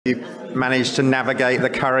You managed to navigate the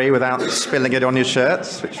curry without spilling it on your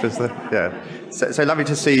shirts, which was so lovely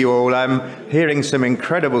to see you all. Hearing some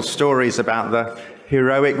incredible stories about the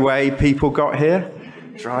heroic way people got here,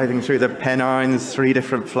 driving through the Pennines, 3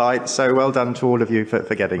 different flights. So well done to all of you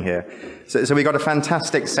for getting here. So we got a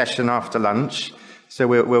fantastic session after lunch. So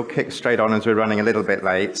we'll kick straight on as we're running a little bit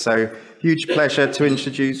late. So huge pleasure to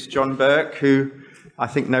introduce John Bourke, who I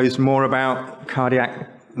think knows more about cardiac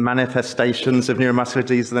manifestations of neuromuscular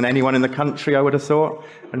disease than anyone in the country, I would have thought,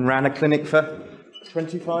 and ran a clinic for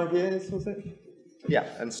 25 years, was it? Yeah,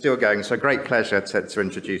 and still going. So great pleasure to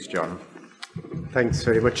introduce John. Thanks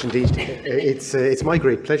very much indeed. It's my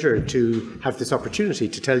great pleasure to have this opportunity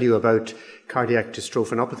to tell you about cardiac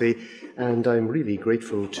dystrophinopathy, and I'm really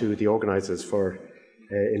grateful to the organisers for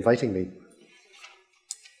inviting me.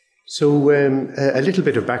 So a little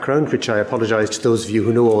bit of background, which I apologise to those of you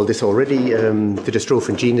who know all this already. The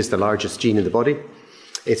dystrophin gene is the largest gene in the body.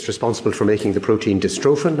 It's responsible for making the protein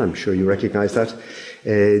dystrophin. I'm sure you recognise that.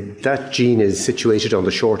 That gene is situated on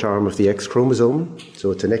the short arm of the X chromosome, so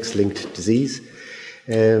it's an X-linked disease.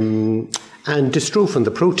 And dystrophin, the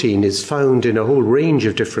protein, is found in a whole range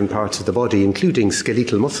of different parts of the body, including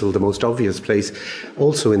skeletal muscle, the most obvious place,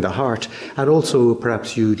 also in the heart, and also,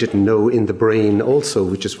 perhaps you didn't know, in the brain also,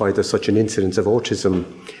 which is why there's such an incidence of autism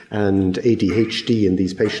and ADHD in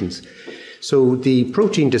these patients. So the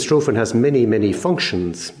protein dystrophin has many, many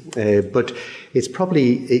functions, but it's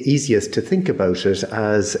probably easiest to think about it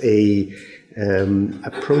as a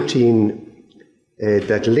protein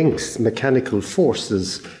that links mechanical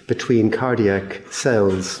forces between cardiac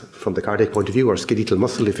cells, from the cardiac point of view, or skeletal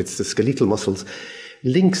muscle, if it's the skeletal muscles,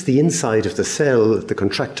 links the inside of the cell, the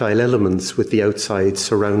contractile elements, with the outside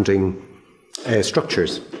surrounding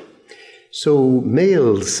structures. So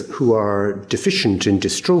males who are deficient in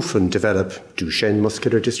dystrophin develop Duchenne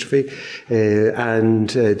muscular dystrophy,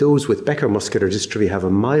 and those with Becker muscular dystrophy have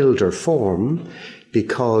a milder form,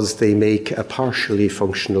 because they make a partially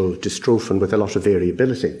functional dystrophin with a lot of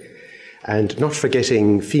variability. And not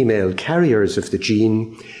forgetting female carriers of the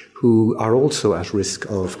gene who are also at risk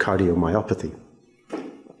of cardiomyopathy.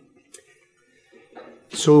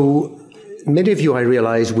 So many of you, I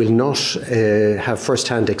realise, will not have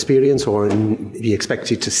first-hand experience or be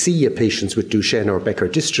expected to see a patient with Duchenne or Becker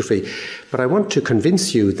dystrophy, but I want to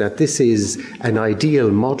convince you that this is an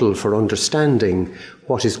ideal model for understanding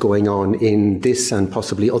what is going on in this and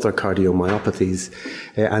possibly other cardiomyopathies.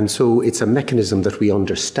 And so it's a mechanism that we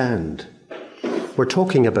understand. We're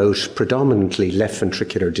talking about predominantly left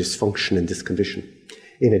ventricular dysfunction in this condition,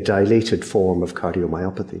 in a dilated form of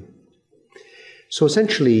cardiomyopathy. So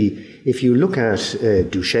essentially, if you look at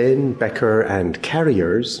Duchenne, Becker, and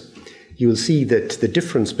carriers, you'll see that the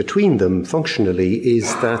difference between them functionally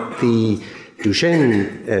is that the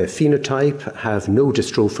Duchenne phenotype have no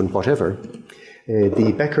dystrophin whatever.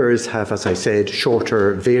 The Beckers have, as I said,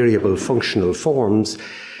 shorter variable functional forms,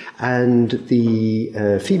 and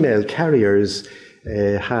the female carriers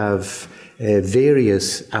have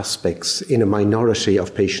various aspects in a minority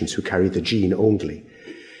of patients who carry the gene only.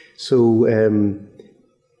 So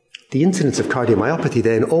the incidence of cardiomyopathy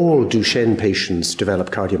then, all Duchenne patients develop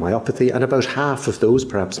cardiomyopathy, and about half of those,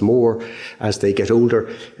 perhaps more, as they get older,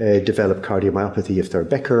 develop cardiomyopathy if they're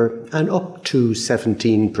Becker, and up to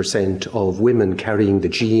 17% of women carrying the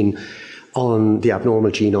gene on the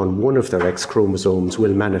abnormal gene on one of their X chromosomes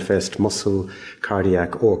will manifest muscle,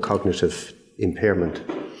 cardiac, or cognitive impairment.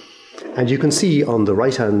 And you can see on the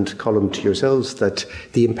right-hand column to yourselves that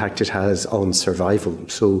the impact it has on survival.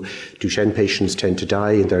 So Duchenne patients tend to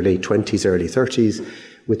die in their late 20s, early 30s,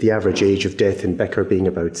 with the average age of death in Becker being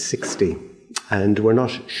about 60. And we're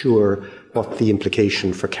not sure what the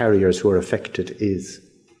implication for carriers who are affected is.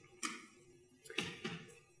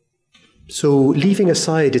 So leaving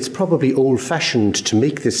aside, it's probably old-fashioned to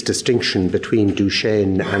make this distinction between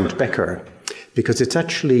Duchenne and Becker, because it's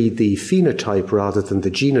actually the phenotype rather than the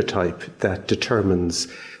genotype that determines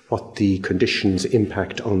what the condition's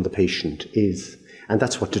impact on the patient is. And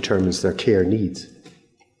that's what determines their care needs.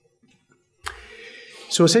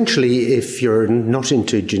 So essentially, if you're not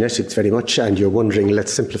into genetics very much and you're wondering,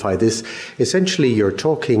 let's simplify this, essentially you're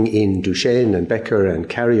talking in Duchenne and Becker and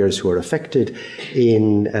carriers who are affected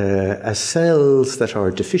in cells that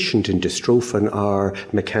are deficient in dystrophin are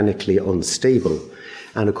mechanically unstable.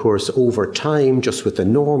 And of course, over time, just with the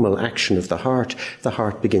normal action of the heart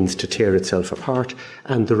begins to tear itself apart,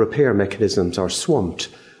 and the repair mechanisms are swamped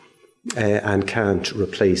and can't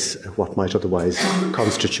replace what might otherwise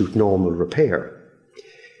constitute normal repair.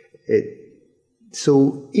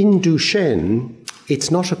 So in Duchenne, It's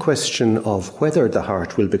not a question of whether the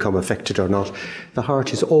heart will become affected or not. The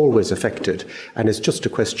heart is always affected, and it's just a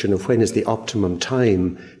question of when is the optimum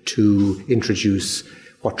time to introduce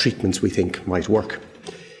what treatments we think might work.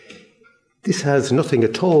 This has nothing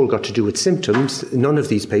at all got to do with symptoms. None of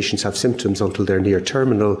these patients have symptoms until they're near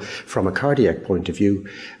terminal from a cardiac point of view,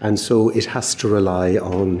 and so it has to rely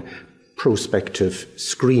on prospective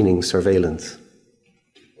screening surveillance.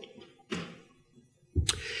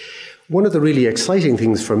 One of the really exciting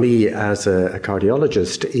things for me as a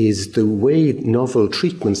cardiologist is the way novel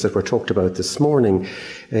treatments that were talked about this morning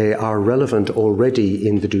are relevant already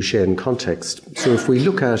in the Duchenne context. So if we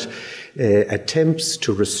look at attempts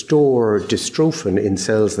to restore dystrophin in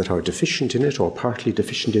cells that are deficient in it or partly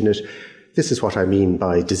deficient in it, this is what I mean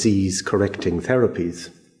by disease-correcting therapies.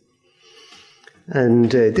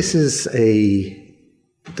 And this is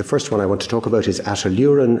the first one I want to talk about is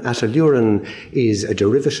ataluren. Ataluren is a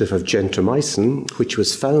derivative of gentamicin, which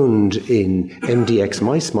was found in MDX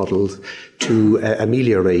mice models to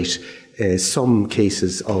ameliorate some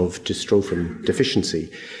cases of dystrophin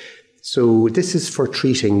deficiency. So this is for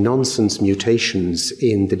treating nonsense mutations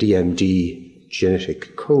in the DMD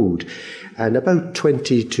genetic code. And about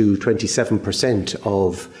 20 to 27%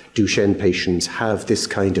 of Duchenne patients have this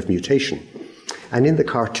kind of mutation. And in the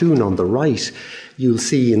cartoon on the right, you'll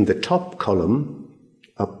see in the top column,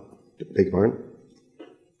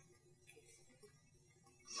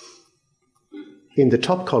 in the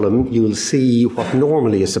top column, you'll see what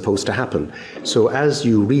normally is supposed to happen. So as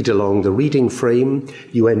you read along the reading frame,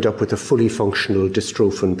 you end up with a fully functional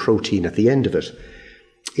dystrophin protein at the end of it.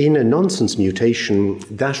 In a nonsense mutation,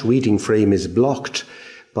 that reading frame is blocked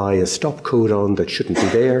by a stop codon that shouldn't be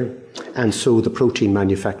there, and so the protein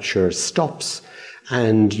manufacturer stops,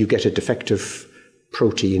 and you get a defective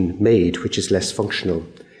protein made, which is less functional.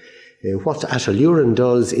 What ataluren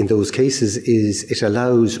does in those cases is it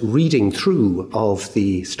allows reading through of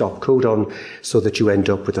the stop codon so that you end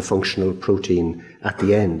up with a functional protein at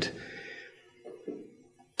the end.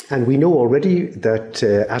 And we know already that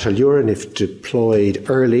ataluren, if deployed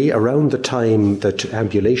early, around the time that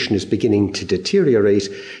ambulation is beginning to deteriorate,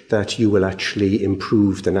 that you will actually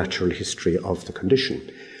improve the natural history of the condition.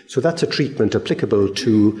 So that's a treatment applicable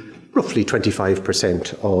to roughly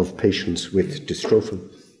 25% of patients with dystrophin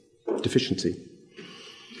deficiency.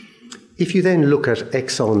 If you then look at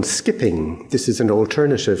exon skipping, this is an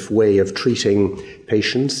alternative way of treating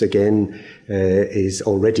patients, again, is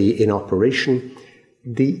already in operation.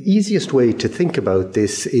 The easiest way to think about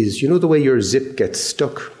this is, you know the way your zip gets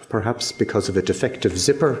stuck, perhaps because of a defective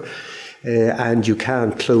zipper, and you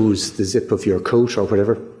can't close the zip of your coat or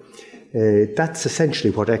whatever? That's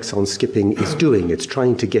essentially what exon skipping is doing. It's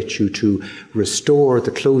trying to get you to restore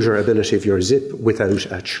the closure ability of your zip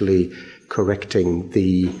without actually correcting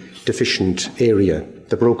the deficient area,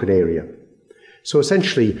 the broken area. So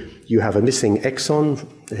essentially, you have a missing exon,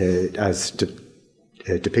 as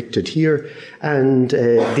depicted here, and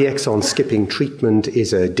the exon skipping treatment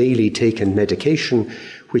is a daily taken medication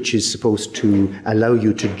which is supposed to allow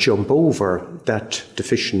you to jump over that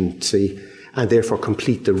deficiency and therefore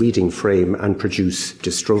complete the reading frame and produce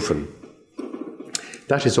dystrophin.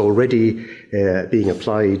 That is already being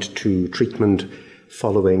applied to treatment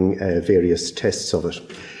following various tests of it.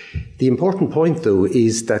 The important point, though,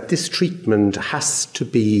 is that this treatment has to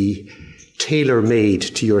be tailor-made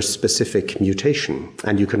to your specific mutation.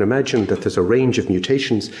 And you can imagine that there's a range of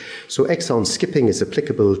mutations. So exon skipping is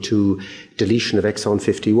applicable to deletion of exon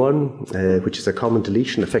 51, which is a common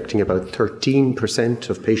deletion affecting about 13%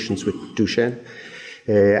 of patients with Duchenne.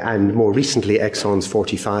 And more recently, exons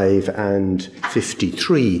 45 and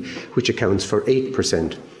 53, which accounts for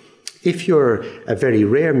 8%. If you're a very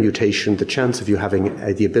rare mutation, the chance of you having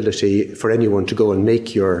the ability for anyone to go and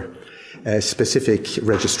make your specific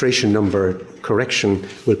registration number correction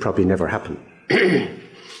will probably never happen.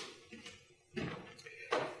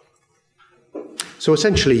 So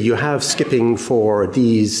essentially, you have skipping for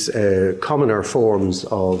these commoner forms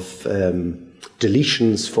of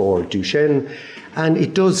deletions for Duchenne, and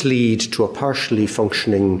it does lead to a partially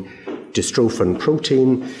functioning dystrophin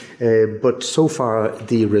protein, but so far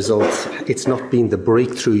the results, it's not been the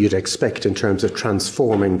breakthrough you'd expect in terms of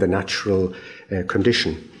transforming the natural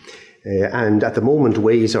condition. And at the moment,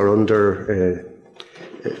 ways are under,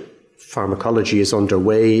 pharmacology is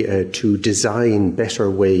underway to design better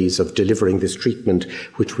ways of delivering this treatment,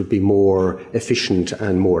 which would be more efficient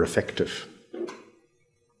and more effective.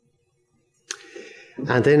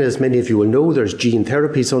 And then, as many of you will know, there's gene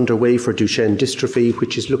therapies underway for Duchenne dystrophy,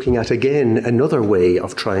 which is looking at, again, another way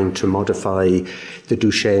of trying to modify the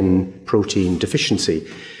Duchenne protein deficiency.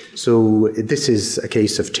 So this is a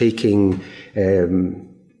case of taking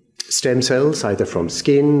stem cells, either from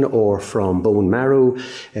skin or from bone marrow,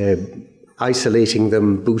 isolating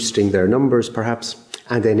them, boosting their numbers perhaps,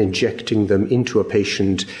 and then injecting them into a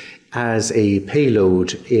patient as a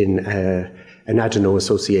payload in an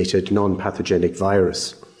adeno-associated non-pathogenic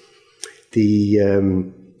virus.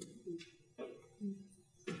 The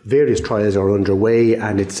various trials are underway,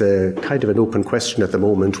 and it's a kind of an open question at the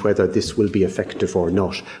moment whether this will be effective or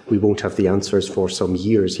not. We won't have the answers for some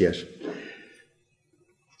years yet.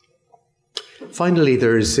 Finally,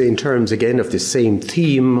 there's, in terms again of this same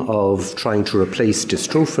theme of trying to replace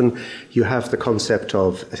dystrophin, you have the concept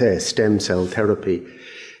of stem cell therapy.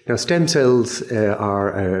 Now, stem cells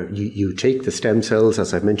you take the stem cells,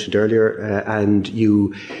 as I mentioned earlier, and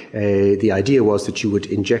the idea was that you would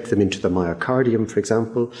inject them into the myocardium, for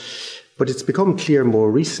example. But it's become clear more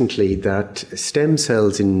recently that stem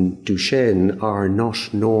cells in Duchenne are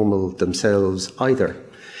not normal themselves either.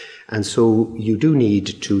 And so you do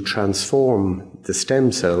need to transform the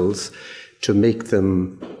stem cells to make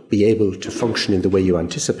them be able to function in the way you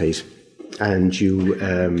anticipate. And you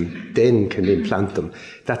then can implant them.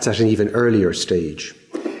 That's at an even earlier stage.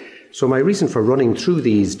 So my reason for running through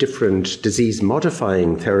these different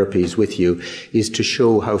disease-modifying therapies with you is to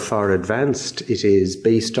show how far advanced it is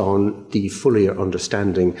based on the fuller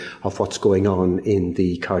understanding of what's going on in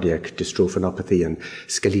the cardiac dystrophinopathy and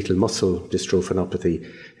skeletal muscle dystrophinopathy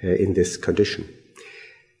in this condition.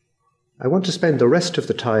 I want to spend the rest of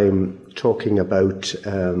the time talking about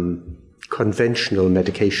conventional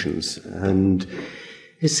medications, and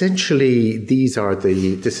essentially this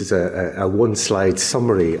is a one-slide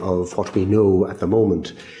summary of what we know at the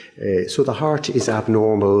moment. So the heart is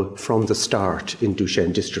abnormal from the start in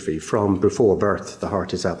Duchenne dystrophy. From before birth, the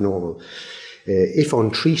heart is abnormal. If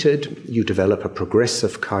untreated, you develop a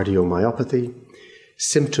progressive cardiomyopathy.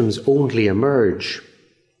 Symptoms only emerge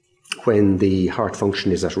when the heart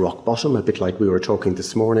function is at rock bottom, a bit like we were talking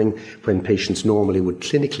this morning, when patients normally would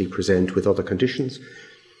clinically present with other conditions.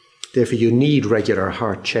 Therefore, you need regular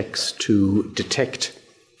heart checks to detect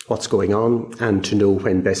what's going on and to know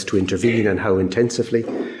when best to intervene and how intensively.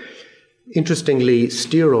 Interestingly,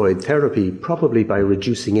 steroid therapy, probably by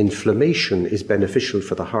reducing inflammation, is beneficial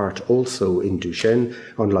for the heart also in Duchenne,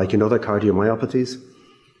 unlike in other cardiomyopathies.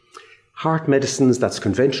 Heart medicines, that's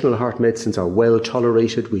conventional heart medicines, are well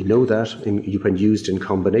tolerated. We know that when used in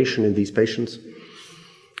combination in these patients.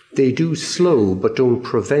 They do slow but don't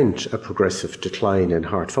prevent a progressive decline in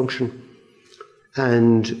heart function.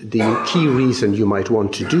 And the key reason you might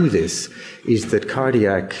want to do this is that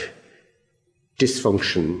cardiac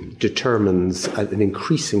dysfunction determines an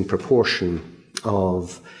increasing proportion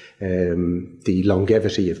of the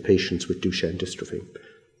longevity of patients with Duchenne dystrophy.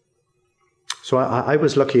 So I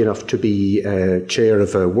was lucky enough to be chair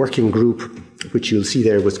of a working group, which you'll see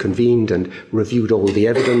there was convened and reviewed all the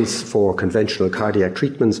evidence for conventional cardiac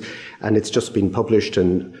treatments, and it's just been published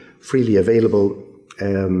and freely available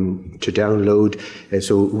to download.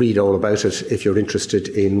 So read all about it if you're interested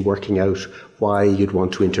in working out why you'd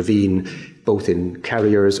want to intervene both in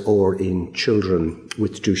carriers or in children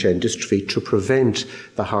with Duchenne dystrophy to prevent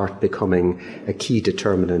the heart becoming a key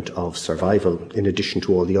determinant of survival in addition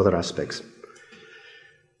to all the other aspects.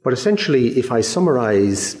 But essentially, if I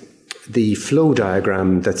summarize the flow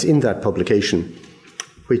diagram that's in that publication,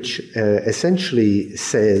 which essentially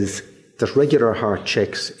says that regular heart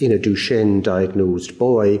checks in a Duchenne diagnosed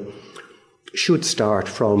boy should start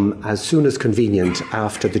from as soon as convenient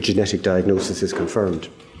after the genetic diagnosis is confirmed,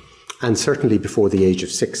 and certainly before the age of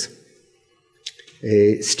 6.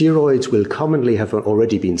 Steroids will commonly have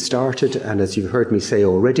already been started, and as you've heard me say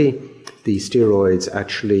already, the steroids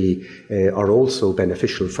actually are also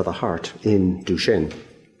beneficial for the heart in Duchenne.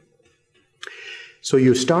 So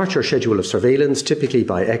you start your schedule of surveillance, typically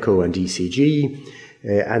by echo and ECG,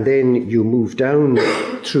 and then you move down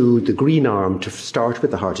through the green arm to start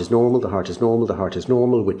with the heart is normal, the heart is normal, the heart is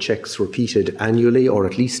normal, with checks repeated annually or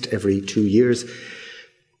at least every 2 years.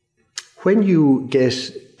 When you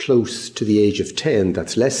get close to the age of 10,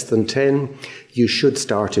 that's less than 10, you should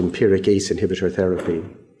start empiric ACE inhibitor therapy.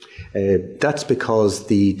 That's because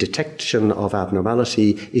the detection of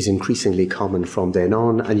abnormality is increasingly common from then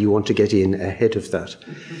on, and you want to get in ahead of that.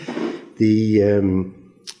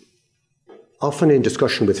 Often in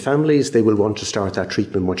discussion with families, they will want to start that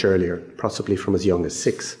treatment much earlier, possibly from as young as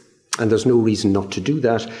 6. And there's no reason not to do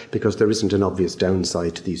that because there isn't an obvious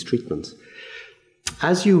downside to these treatments.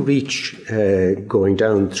 As you reach going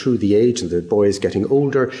down through the age and the boy is getting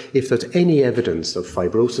older, if there's any evidence of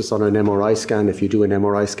fibrosis on an MRI scan, if you do an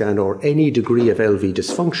MRI scan, or any degree of LV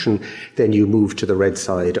dysfunction, then you move to the red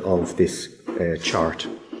side of this chart.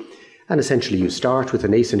 And essentially you start with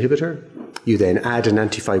an ACE inhibitor, you then add an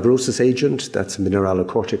antifibrosis agent, that's a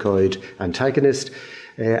mineralocorticoid antagonist,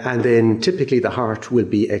 and then typically the heart will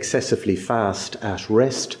be excessively fast at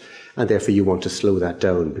rest, and therefore you want to slow that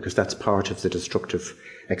down because that's part of the destructive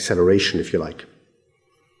acceleration, if you like.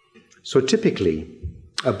 So typically,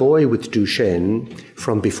 a boy with Duchenne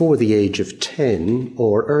from before the age of 10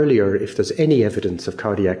 or earlier, if there's any evidence of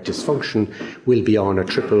cardiac dysfunction, will be on a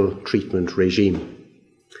triple treatment regime.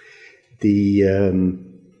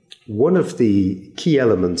 One of the key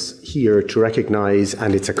elements here to recognise,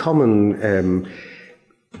 and it's a common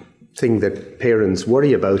thing that parents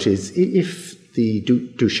worry about, is if the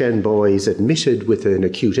Duchenne boy is admitted with an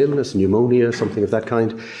acute illness, pneumonia, something of that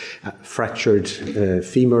kind, fractured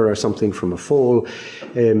femur or something from a fall,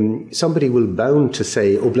 somebody will bound to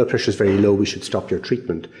say, oh, blood pressure is very low, we should stop your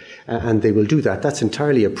treatment. And they will do that. That's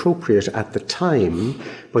entirely appropriate at the time,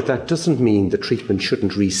 but that doesn't mean the treatment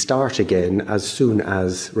shouldn't restart again as soon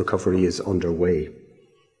as recovery is underway.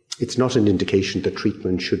 It's not an indication that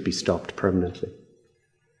treatment should be stopped permanently.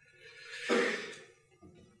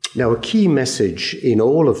 Now, a key message in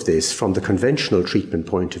all of this from the conventional treatment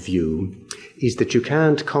point of view is that you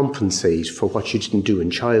can't compensate for what you didn't do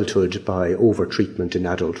in childhood by over-treatment in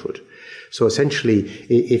adulthood. So essentially,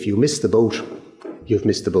 if you miss the boat, you've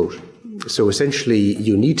missed the boat. So essentially,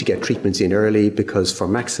 you need to get treatments in early because for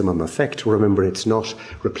maximum effect, remember it's not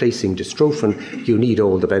replacing dystrophin, you need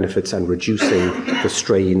all the benefits and reducing the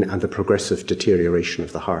strain and the progressive deterioration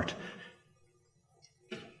of the heart.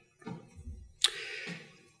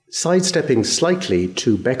 Sidestepping slightly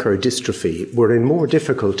to Becker dystrophy, we're in more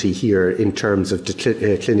difficulty here in terms of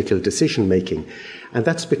clinical decision-making, and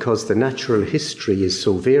that's because the natural history is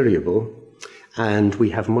so variable and we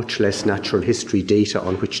have much less natural history data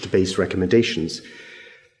on which to base recommendations.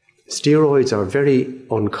 Steroids are very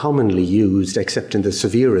uncommonly used, except in the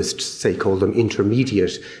severest, they call them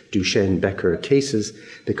intermediate Duchenne-Becker cases,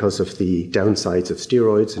 because of the downsides of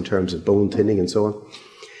steroids in terms of bone thinning and so on.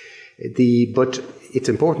 But it's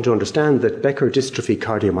important to understand that Becker dystrophy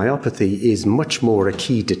cardiomyopathy is much more a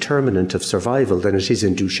key determinant of survival than it is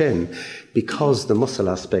in Duchenne, because the muscle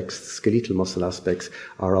aspects, the skeletal muscle aspects,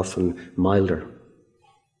 are often milder.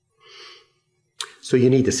 So you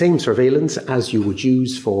need the same surveillance as you would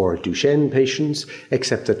use for Duchenne patients,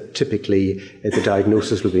 except that typically the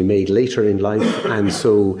diagnosis will be made later in life, and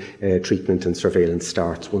so treatment and surveillance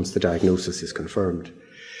starts once the diagnosis is confirmed.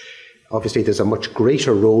 Obviously, there's a much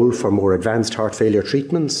greater role for more advanced heart failure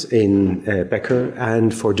treatments in Becker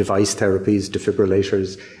and for device therapies,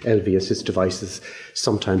 defibrillators, LV assist devices,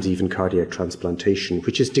 sometimes even cardiac transplantation,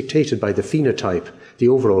 which is dictated by the phenotype, the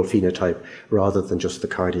overall phenotype, rather than just the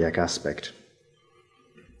cardiac aspect.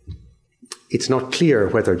 It's not clear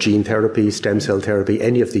whether gene therapy, stem cell therapy,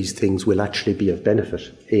 any of these things will actually be of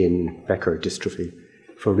benefit in Becker dystrophy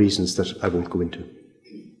for reasons that I won't go into.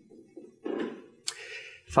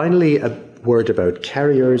 Finally, a word about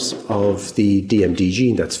carriers of the DMD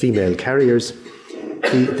gene, that's female carriers.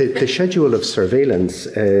 The schedule of surveillance,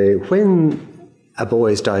 when a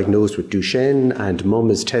boy is diagnosed with Duchenne and mum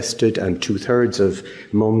is tested and 2/3 of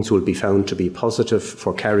mums will be found to be positive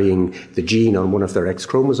for carrying the gene on one of their X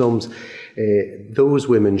chromosomes, those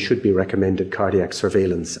women should be recommended cardiac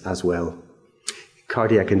surveillance as well.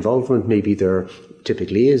 Cardiac involvement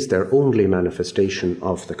typically is their only manifestation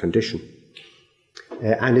of the condition.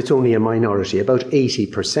 And it's only a minority. About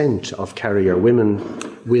 80% of carrier women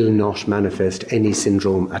will not manifest any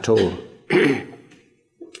syndrome at all.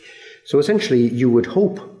 So essentially, you would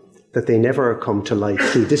hope that they never come to light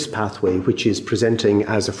through this pathway, which is presenting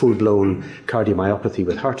as a full-blown cardiomyopathy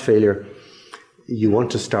with heart failure. You want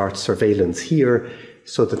to start surveillance here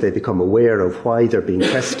so that they become aware of why they're being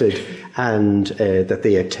tested and that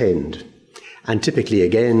they attend. And typically,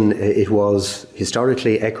 again, it was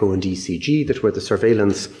historically echo and ECG that were the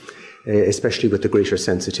surveillance, especially with the greater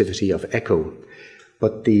sensitivity of echo.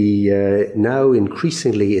 But now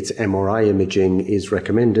increasingly it's MRI imaging is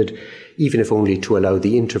recommended, even if only to allow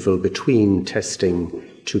the interval between testing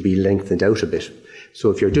to be lengthened out a bit.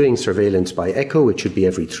 So if you're doing surveillance by echo, it should be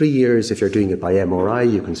every 3 years. If you're doing it by MRI,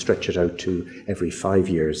 you can stretch it out to every 5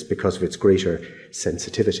 years because of its greater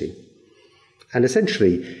sensitivity. And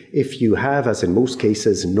essentially, if you have, as in most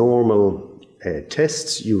cases, normal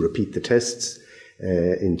tests, you repeat the tests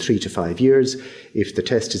in 3 to 5 years. If the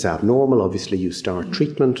test is abnormal, obviously you start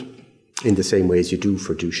treatment in the same way as you do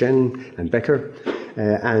for Duchenne and Becker.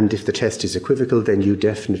 And if the test is equivocal, then you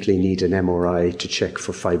definitely need an MRI to check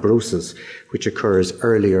for fibrosis, which occurs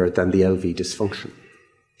earlier than the LV dysfunction.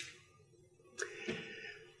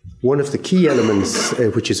 One of the key elements,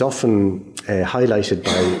 which is often highlighted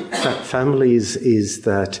by families, is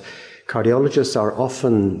that Cardiologists are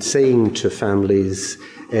often saying to families,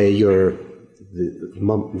 the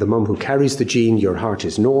mum who carries the gene, your heart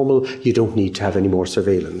is normal, you don't need to have any more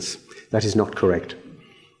surveillance. That is not correct.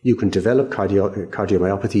 You can develop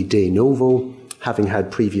cardiomyopathy de novo, having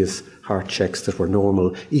had previous heart checks that were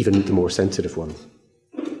normal, even the more sensitive ones.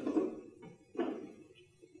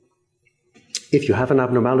 If you have an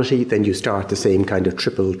abnormality, then you start the same kind of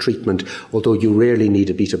triple treatment, although you rarely need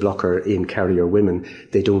a beta blocker in carrier women.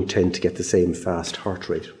 They don't tend to get the same fast heart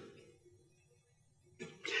rate.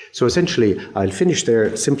 So essentially, I'll finish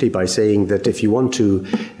there simply by saying that if you want to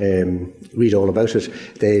read all about it,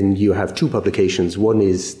 then you have two publications. One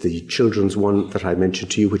is the children's one that I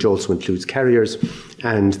mentioned to you, which also includes carriers,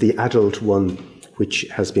 and the adult one, which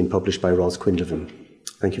has been published by Ros Quinlivan.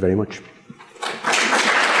 Thank you very much.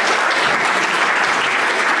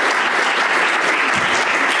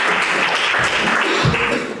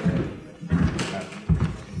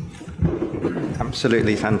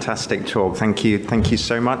 Absolutely fantastic talk. Thank you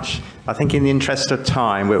so much. I think in the interest of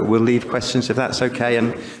time, we'll leave questions if that's okay,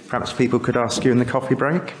 and perhaps people could ask you in the coffee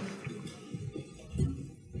break.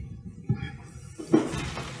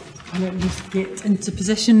 Let me get into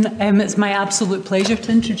position. It's my absolute pleasure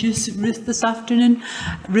to introduce Ruth this afternoon.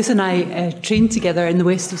 Ruth and I trained together in the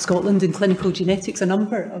west of Scotland in clinical genetics a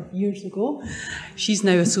number of years ago. She's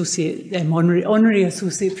now honorary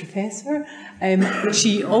associate professor.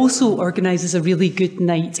 She also organises a really good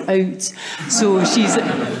night out. So she's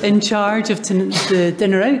in charge of the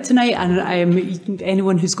dinner out tonight, and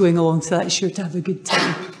anyone who's going along to that is sure to have a good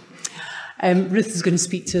time. Ruth is going to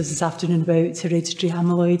speak to us this afternoon about hereditary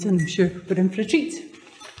amyloid, and I'm sure we're in for a treat.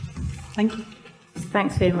 Thank you.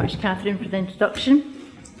 Thanks very much, Catherine, for the introduction.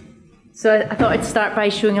 So I thought I'd start by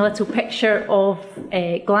showing a little picture of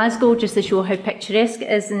Glasgow, just to show how picturesque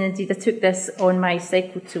it is, and indeed I took this on my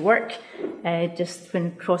cycle to work, just when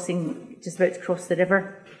about to cross the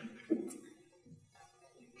river.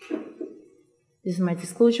 These are my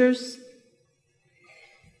disclosures.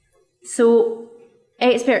 So,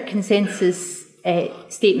 expert consensus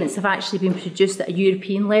statements have actually been produced at a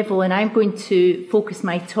European level, and I'm going to focus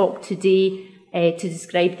my talk today to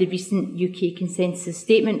describe the recent UK consensus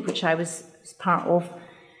statement, which I was part of.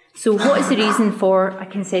 So what is the reason for a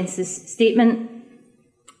consensus statement?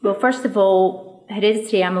 Well, first of all,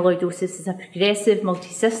 hereditary amyloidosis is a progressive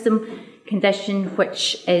multi-system condition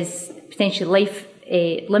which is potentially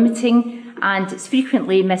life-limiting, and it's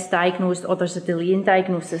frequently misdiagnosed, or there's a delay in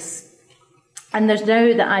diagnosis. And there's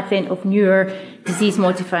now the advent of newer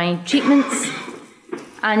disease-modifying treatments,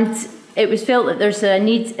 and it was felt that there's a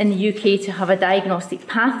need in the UK to have a diagnostic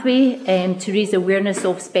pathway to raise awareness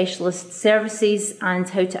of specialist services and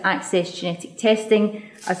how to access genetic testing,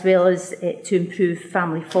 as well as to improve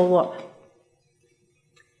family follow-up.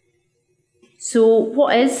 So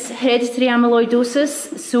what is hereditary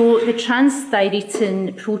amyloidosis? So the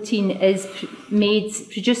transthyretin protein is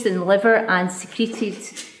produced in the liver and secreted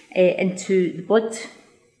into the blood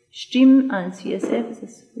stream and CSF. Is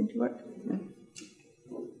this going to work? No.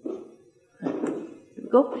 There we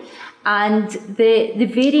go. And the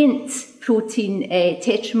variant protein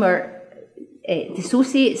tetramer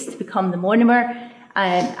dissociates to become the monomer,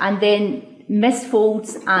 and then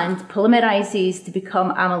misfolds and polymerizes to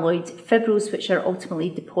become amyloid fibrils, which are ultimately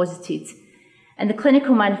deposited. And the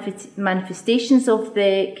clinical manifestations of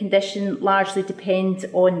the condition largely depend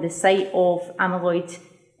on the site of amyloid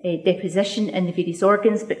deposition in the various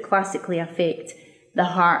organs, but classically affect the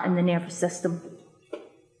heart and the nervous system.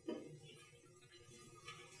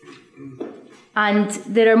 And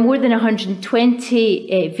there are more than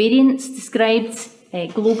 120 variants described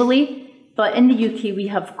globally, but in the UK we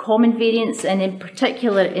have common variants, and in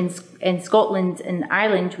particular in Scotland and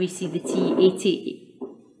Ireland we see the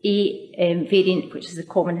T80A variant, which is the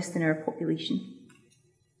commonest in our population.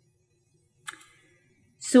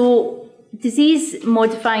 So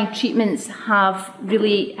disease-modifying treatments have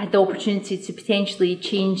really had the opportunity to potentially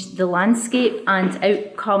change the landscape and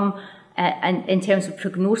outcome in terms of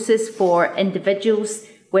prognosis for individuals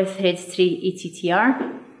with hereditary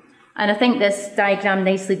ATTR. And I think this diagram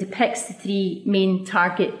nicely depicts the three main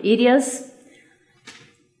target areas.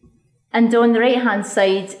 And on the right-hand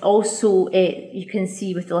side, also, you can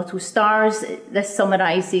see with the little stars, this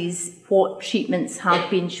summarises what treatments have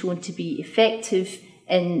been shown to be effective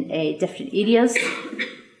in different areas.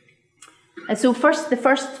 And so the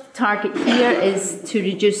first target here is to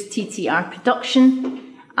reduce TTR production,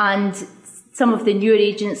 and some of the newer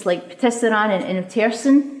agents like patisiran and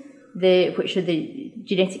inotersen, which are the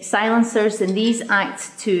genetic silencers, and these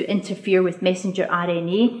act to interfere with messenger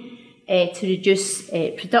RNA to reduce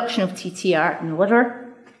production of TTR in the liver.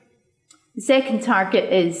 The second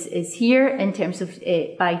target is here in terms of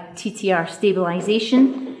by TTR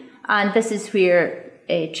stabilisation, and this is where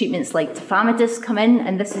treatments like tafamidis come in,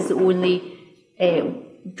 and this is the only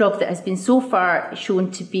drug that has been so far shown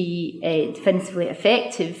to be definitively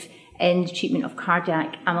effective in the treatment of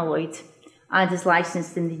cardiac amyloid, and is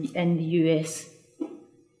licensed in the US.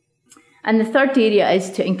 And the third area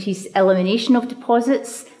is to increase elimination of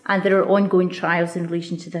deposits, and there are ongoing trials in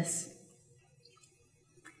relation to this.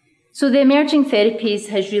 So the emerging therapies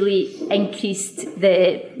has really increased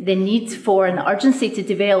the need for and the urgency to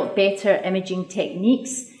develop better imaging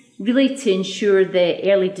techniques, really to ensure the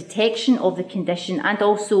early detection of the condition and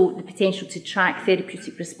also the potential to track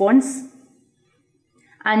therapeutic response.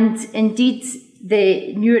 And indeed,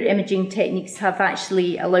 the newer imaging techniques have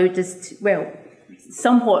actually allowed us to, well,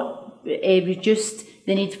 somewhat reduced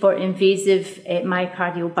the need for invasive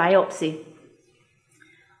myocardial biopsy.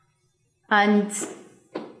 And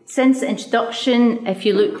since introduction, if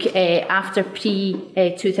you look after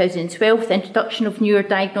pre-2012, the introduction of newer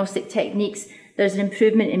diagnostic techniques, there's an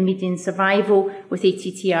improvement in median survival with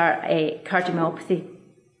ATTR cardiomyopathy.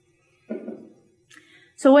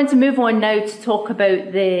 So I want to move on now to talk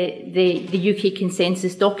about the UK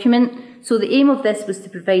consensus document. So the aim of this was to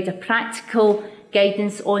provide a practical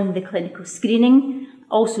guidance on the clinical screening,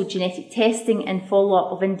 also genetic testing and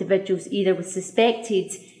follow-up of individuals either with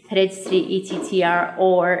suspected hereditary ATTR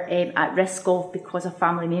or at risk of because a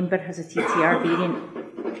family member has a TTR variant.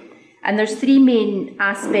 And there's three main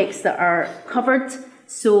aspects that are covered.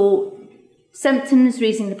 So symptoms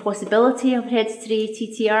raising the possibility of hereditary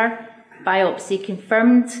ATTR, biopsy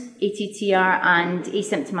confirmed ATTR, and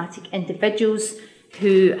asymptomatic individuals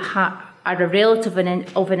who are a relative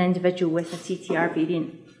of an individual with a TTR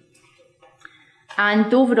variant.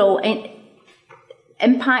 And the overall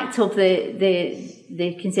impact of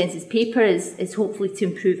the consensus paper is hopefully to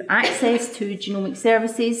improve access to genomic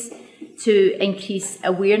services, to increase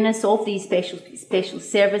awareness of these special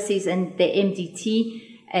services and the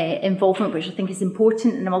MDT involvement, which I think is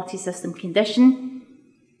important in a multi-system condition,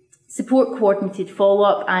 support coordinated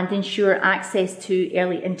follow-up and ensure access to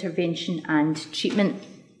early intervention and treatment.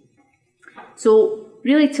 So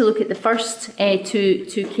really to look at the first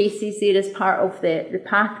two cases there as part of the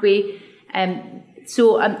pathway.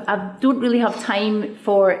 So I don't really have time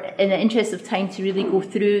in the interest of time, to really go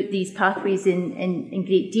through these pathways in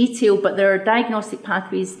great detail, but there are diagnostic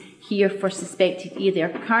pathways here for suspected either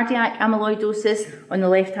cardiac amyloidosis on the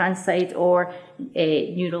left-hand side or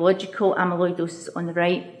neurological amyloidosis on the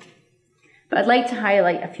right. But I'd like to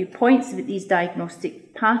highlight a few points about these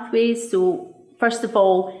diagnostic pathways. So first of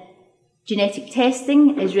all, genetic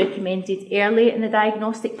testing is recommended early in the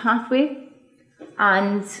diagnostic pathway,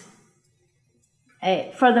 and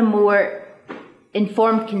furthermore,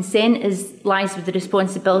 informed consent lies with the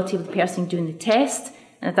responsibility of the person doing the test,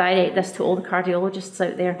 and I direct this to all the cardiologists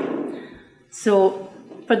out there. So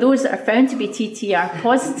for those that are found to be TTR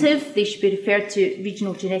positive, they should be referred to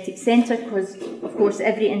regional genetic centre, because of course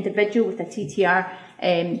every individual with a TTR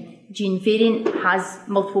gene variant has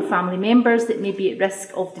multiple family members that may be at risk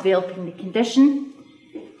of developing the condition.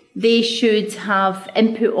 They should have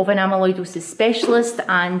input of an amyloidosis specialist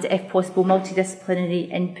and, if possible, multidisciplinary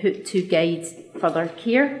input to guide further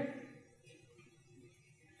care.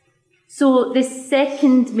 So the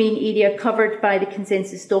second main area covered by the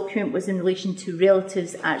consensus document was in relation to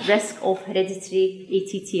relatives at risk of hereditary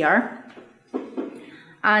ATTR.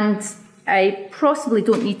 And I possibly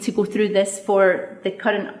don't need to go through this for the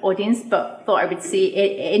current audience, but thought I would say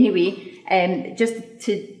anyway, just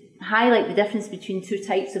to highlight the difference between two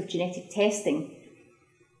types of genetic testing.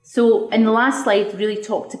 So in the last slide, really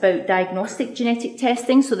talked about diagnostic genetic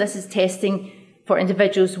testing. So this is testing for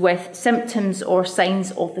individuals with symptoms or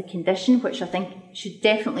signs of the condition, which I think should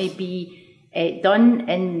definitely be done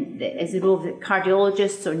as the role of the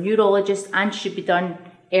cardiologists or neurologists, and should be done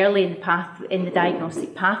early in the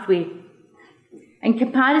diagnostic pathway. In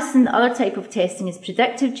comparison, the other type of testing is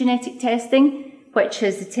predictive genetic testing, which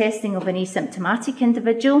is the testing of an asymptomatic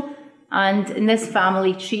individual. And in this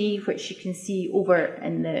family tree, which you can see over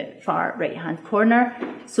in the far right-hand corner,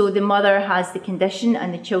 so the mother has the condition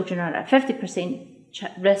and the children are at 50%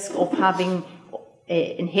 risk of having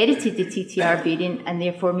inherited the TTR variant, and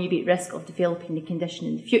therefore may be at risk of developing the condition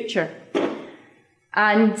in the future.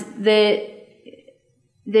 And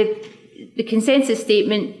the consensus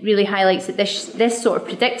statement really highlights that this sort of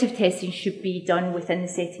predictive testing should be done within the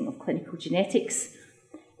setting of clinical genetics.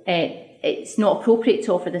 It's not appropriate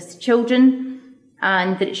to offer this to children,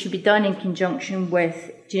 and that it should be done in conjunction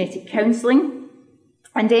with genetic counselling.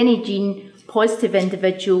 And any gene-positive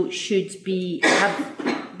individual should be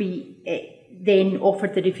then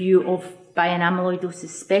offered the review of by an amyloidosis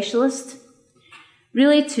specialist,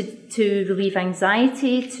 really to relieve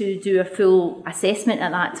anxiety, to do a full assessment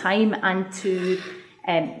at that time, and to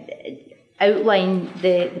outline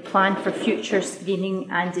the plan for future screening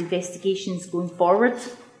and investigations going forward.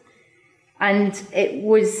 And it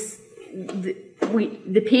was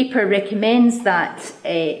the paper recommends that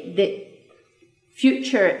the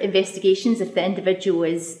future investigations, if the individual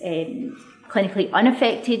is clinically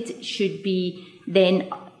unaffected, should be then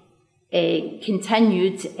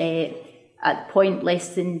continued at the point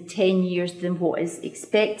less than 10 years than what is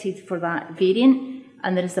expected for that variant.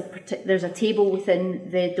 And there's a table within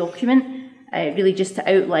the document, really just to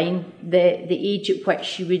outline the age at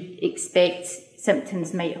which you would expect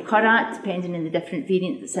symptoms might occur at, depending on the different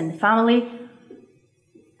variant that's in the family.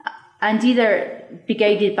 And either be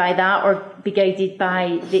guided by that or be guided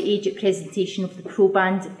by the age at presentation of the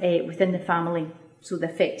proband within the family, so the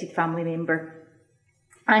affected family member.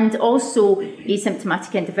 And also,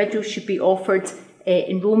 asymptomatic individuals should be offered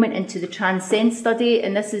enrolment into the Transcend study,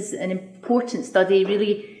 and this is an important study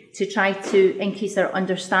really to try to increase our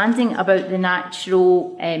understanding about the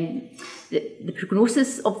natural, the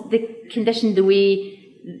prognosis of the condition, the way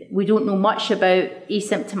we don't know much about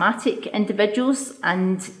asymptomatic individuals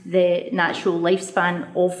and the natural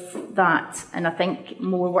lifespan of that. And I think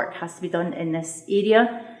more work has to be done in this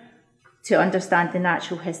area to understand the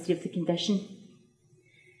natural history of the condition.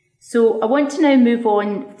 So I want to now move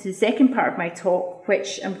on to the second part of my talk,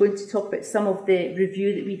 which I'm going to talk about some of the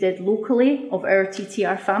review that we did locally of our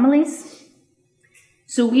TTR families.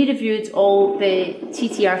 So we reviewed all the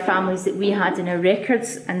TTR families that we had in our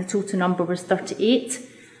records, and the total number was 38.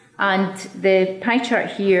 And the pie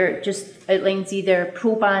chart here just outlines either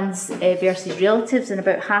probands versus relatives, and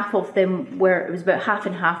about half of them it was about half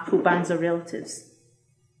and half probands or relatives.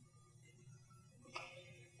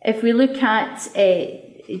 If we look at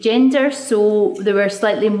gender, so there were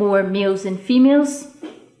slightly more males than females.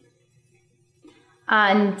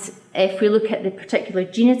 And if we look at the particular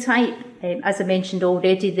genotype, as I mentioned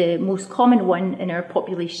already, the most common one in our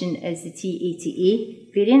population is the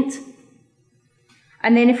T80A variant.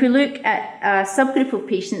 And then if we look at a subgroup of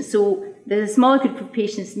patients, so there's a smaller group of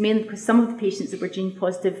patients, mainly because some of the patients that were gene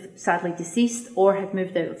positive sadly deceased or had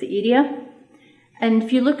moved out of the area. And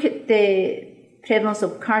if you look at the prevalence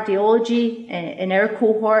of cardiology in our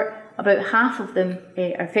cohort, about half of them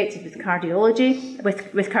are affected with cardiology,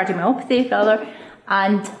 with cardiomyopathy rather.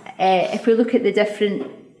 And if we look at the different,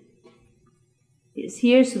 it's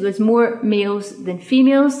here, so there's more males than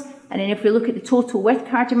females. And then if we look at the total with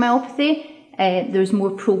cardiomyopathy, there's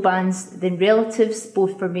more probands than relatives,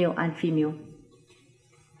 both for male and female.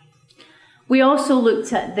 We also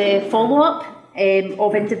looked at the follow-up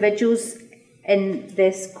of individuals in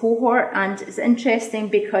this cohort, and it's interesting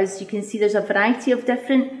because you can see there's a variety of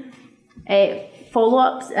different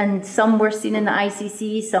follow-ups, and some were seen in the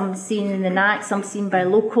ICC, some seen in the NAC, some seen by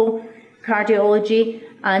local cardiology.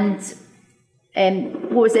 And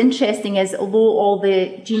what was interesting is, although all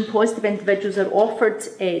the gene-positive individuals are offered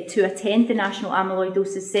to attend the National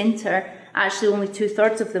Amyloidosis Centre, actually only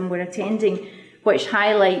 2/3 of them were attending, which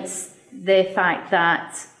highlights the fact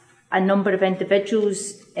that a number of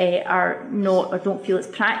individuals are not, or don't feel it's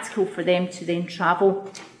practical for them to then travel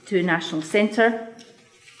to a national centre,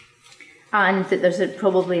 and that there's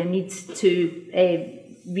probably a need to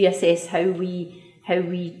reassess how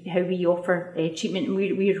we offer treatment. And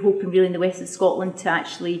we're hoping really in the west of Scotland to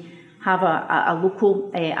actually have a local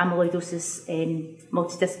amyloidosis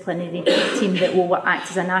multidisciplinary team that will act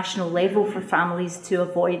as a national level for families to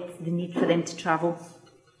avoid the need for them to travel.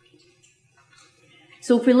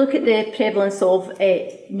 So if we look at the prevalence of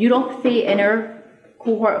neuropathy in our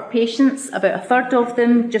cohort of patients, about 1/3 of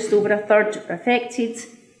them, just over 1/3, are affected.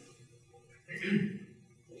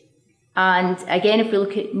 And again, if we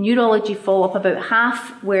look at neurology follow-up, about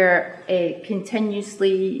half were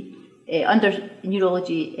continuously under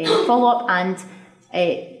neurology follow-up, and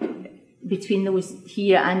between those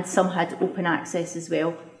here, and some had open access as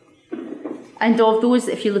well. And of those,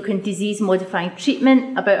 if you look on disease-modifying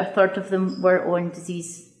treatment, about 1/3 of them were on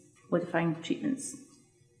disease-modifying treatments.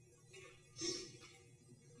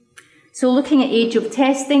 So looking at age of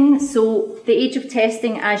testing, so the age of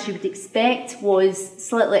testing, as you would expect,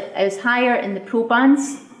 was higher in the probands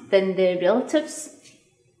than the relatives.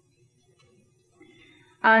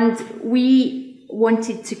 And we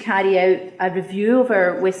wanted to carry out a review of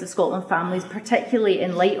our West of Scotland families, particularly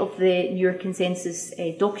in light of the newer consensus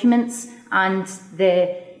documents and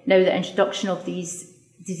now the introduction of these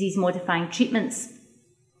disease-modifying treatments.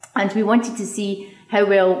 And we wanted to see how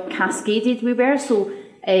well cascaded we were. So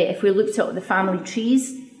if we looked at the family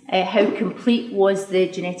trees, how complete was the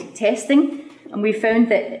genetic testing. And we found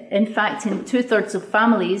that, in fact, in 2/3 of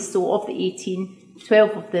families, so of the 18,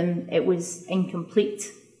 12 of them, it was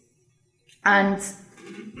incomplete. And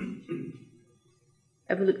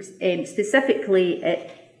if we look specifically at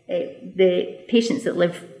the patients that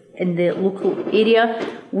live in the local area,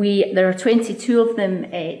 there are 22 of them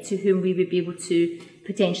to whom we would be able to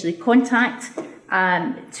potentially contact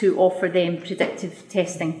to offer them predictive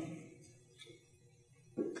testing.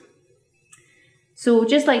 So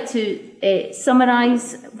just like to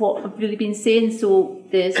summarise what I've really been saying. So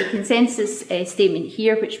there's a consensus statement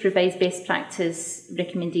here which provides best practice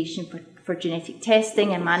recommendation for genetic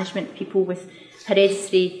testing and management of people with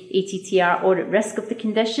hereditary ATTR or at risk of the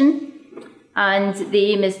condition. And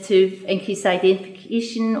the aim is to increase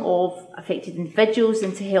identification of affected individuals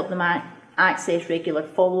and to help them access regular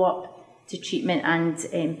follow-up to treatment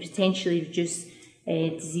and potentially reduce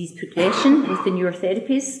disease progression with the newer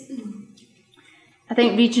therapies. I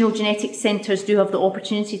think regional genetic centres do have the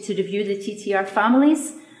opportunity to review the TTR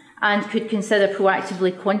families and could consider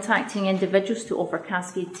proactively contacting individuals to offer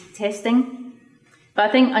cascade testing. But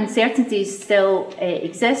I think uncertainty still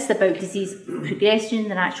exists about disease progression,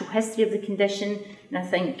 the natural history of the condition, and I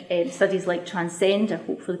think studies like Transcend are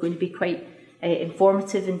hopefully going to be quite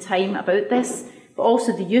informative in time about this, but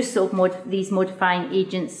also the use of these modifying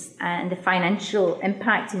agents and the financial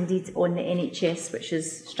impact indeed on the NHS, which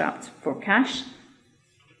is strapped for cash.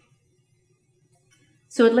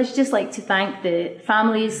 So I'd just like to thank the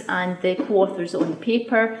families and the co-authors on the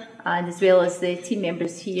paper, and as well as the team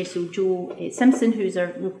members here. So Joe Simpson, who's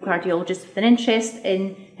our local cardiologist with an interest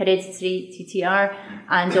in hereditary TTR,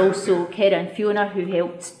 and also Kera and Fiona, who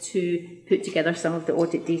helped to put together some of the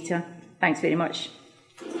audit data. Thanks very much.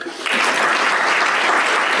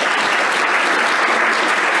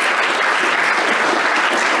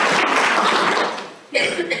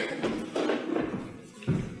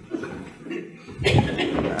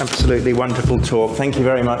 Absolutely wonderful talk. Thank you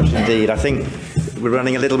very much indeed. I think we're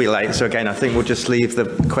running a little bit late, so again, I think we'll just leave the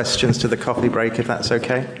questions to the coffee break, if that's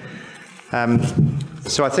okay.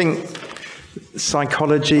 So I think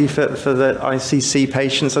psychology for the ICC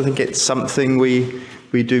patients, I think it's something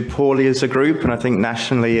we do poorly as a group, and I think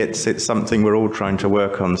nationally it's something we're all trying to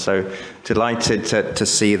work on. So delighted to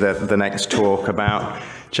see the next talk about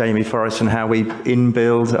Jamie, Forrest, and how we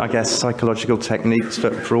inbuild, I guess, psychological techniques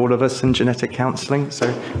for all of us in genetic counselling. So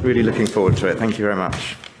really looking forward to it. Thank you very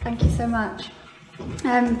much. Thank you so much.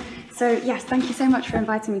 So yes, thank you so much for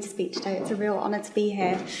inviting me to speak today. It's a real honour to be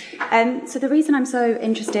here. So the reason I'm so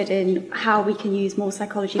interested in how we can use more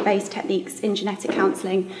psychology-based techniques in genetic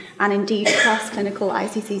counselling and indeed across clinical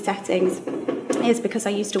ICC settings is because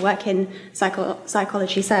I used to work in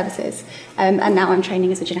psychology services and now I'm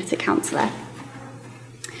training as a genetic counsellor.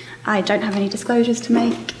 I don't have any disclosures to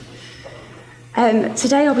make.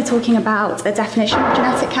 Today I'll be talking about a definition of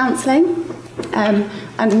genetic counselling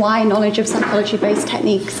and why knowledge of psychology-based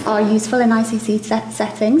techniques are useful in ICC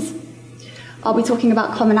settings. I'll be talking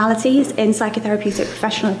about commonalities in psychotherapeutic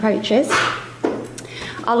professional approaches.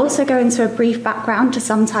 I'll also go into a brief background to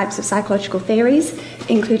some types of psychological theories,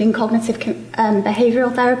 including cognitive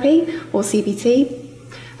behavioural therapy, or CBT,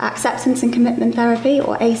 acceptance and commitment therapy,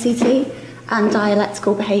 or ACT, and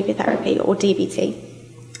dialectical behaviour therapy, or DBT.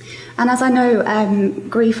 And as I know,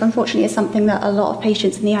 grief, unfortunately, is something that a lot of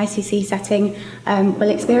patients in the ICC setting will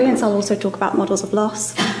experience. I'll also talk about models of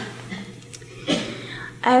loss.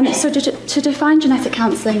 So to define genetic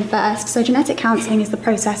counselling first, so genetic counselling is the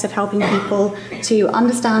process of helping people to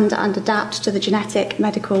understand and adapt to the genetic,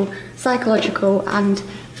 medical, psychological and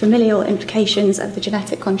familial implications of the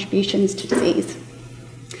genetic contributions to disease.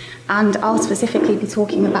 And I'll specifically be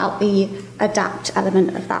talking about the adapt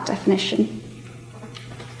element of that definition.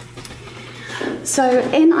 So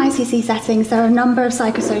in ICC settings, there are a number of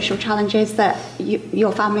psychosocial challenges that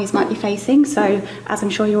your families might be facing. So as I'm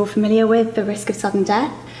sure you're all familiar with, the risk of sudden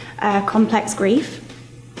death, complex grief,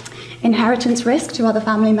 inheritance risk to other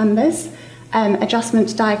family members, adjustment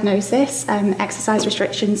to diagnosis, exercise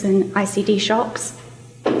restrictions and ICD shocks,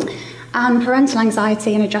 and parental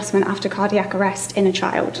anxiety and adjustment after cardiac arrest in a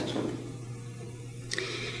child.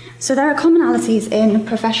 So there are commonalities in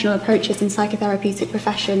professional approaches in psychotherapeutic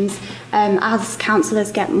professions. As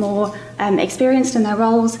counsellors get more experienced in their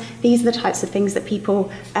roles, these are the types of things that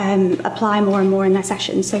people apply more and more in their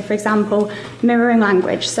sessions. So for example, mirroring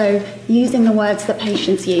language, so using the words that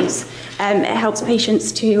patients use. It helps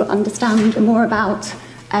patients to understand more about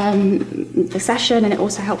the session, and it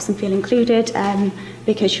also helps them feel included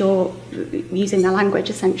because you're using their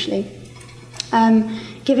language essentially.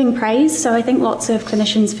 giving praise. So I think lots of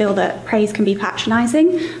clinicians feel that praise can be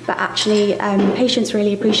patronising, but actually patients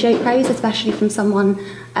really appreciate praise, especially from someone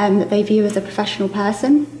that they view as a professional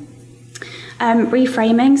person.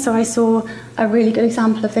 Reframing, so I saw a really good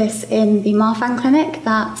example of this in the Marfan clinic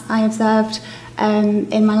that I observed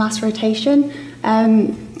in my last rotation.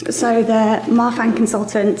 So the Marfan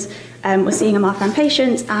consultant was seeing a Marfan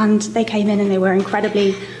patient, and they came in and they were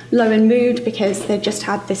incredibly low in mood because they'd just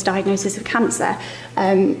had this diagnosis of cancer.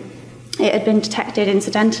 It had been detected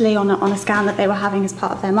incidentally on a scan that they were having as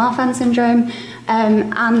part of their Marfan syndrome.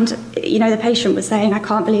 And, you know, the patient was saying, I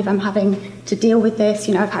can't believe I'm having to deal with this.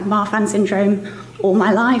 You know, I've had Marfan syndrome all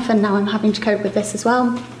my life, and now I'm having to cope with this as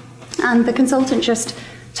well. And the consultant just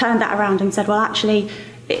turned that around and said, well, actually,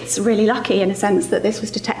 it's really lucky in a sense that this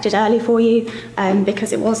was detected early for you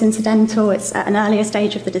because it was incidental. It's at an earlier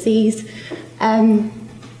stage of the disease.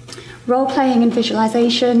 Role-playing and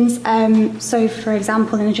visualizations. So, for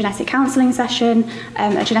example, in a genetic counselling session,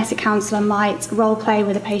 a genetic counsellor might role-play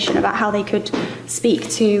with a patient about how they could speak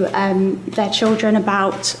to their children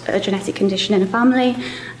about a genetic condition in a family.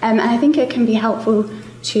 And I think it can be helpful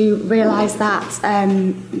to realise that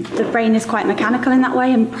the brain is quite mechanical in that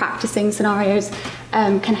way, and practising scenarios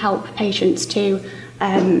can help patients to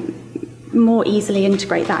more easily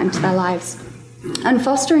integrate that into their lives. And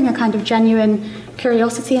fostering a kind of genuine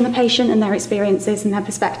curiosity in the patient and their experiences and their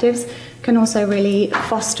perspectives can also really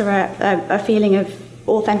foster a feeling of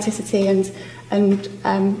authenticity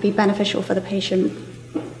and be beneficial for the patient.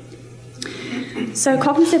 So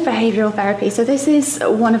cognitive behavioural therapy. So this is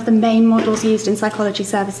one of the main models used in psychology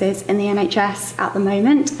services in the NHS at the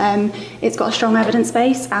moment. It's got a strong evidence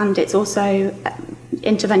base, and it's also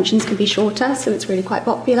interventions can be shorter, so it's really quite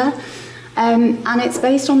popular. And it's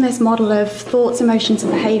based on this model of thoughts, emotions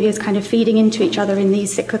and behaviours kind of feeding into each other in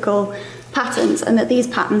these cyclical patterns, and that these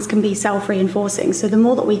patterns can be self-reinforcing. So the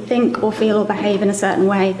more that we think or feel or behave in a certain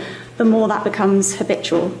way, the more that becomes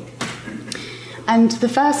habitual. And the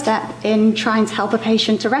first step in trying to help a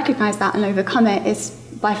patient to recognise that and overcome it is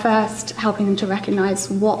by first helping them to recognise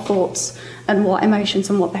what thoughts and what emotions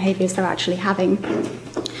and what behaviours they're actually having.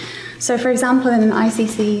 So for example, in an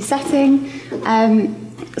ICC setting,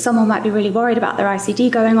 someone might be really worried about their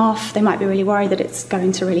ICD going off. They might be really worried that it's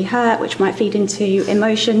going to really hurt, which might feed into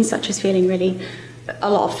emotions such as feeling really a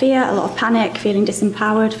lot of fear, a lot of panic, feeling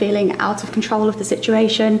disempowered, feeling out of control of the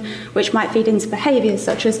situation, which might feed into behaviours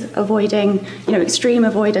such as avoiding, you know, extreme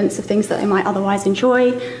avoidance of things that they might otherwise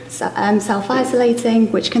enjoy, self-isolating,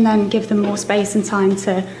 which can then give them more space and time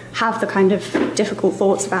to have the kind of difficult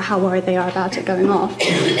thoughts about how worried they are about it going off.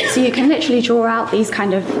 So you can literally draw out these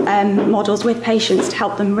kind of models with patients to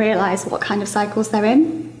help them realise what kind of cycles they're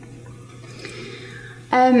in.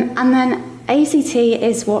 And then ACT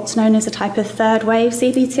is what's known as a type of third wave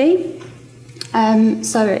CBT.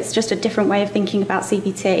 So it's just a different way of thinking about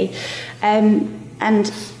CBT.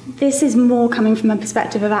 And this is more coming from a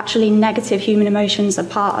perspective of actually negative human emotions are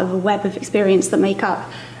part of a web of experience that make up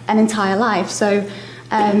an entire life. So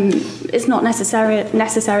it's not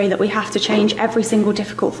necessary that we have to change every single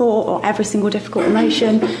difficult thought or every single difficult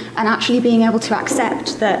emotion, and actually being able to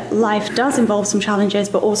accept that life does involve some challenges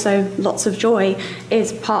but also lots of joy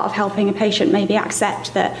is part of helping a patient maybe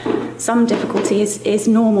accept that some difficulty is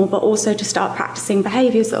normal, but also to start practicing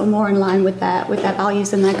behaviours that are more in line with their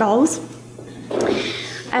values and their goals.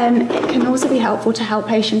 It can also be helpful to help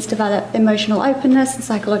patients develop emotional openness and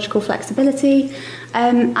psychological flexibility,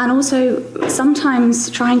 and also sometimes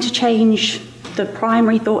trying to change the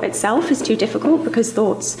primary thought itself is too difficult because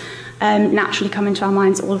thoughts naturally come into our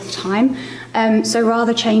minds all the time. So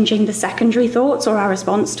rather changing the secondary thoughts or our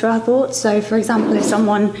response to our thoughts. So for example, if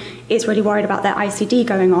someone is really worried about their ICD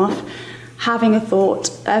going off, having a thought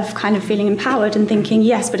of kind of feeling empowered and thinking,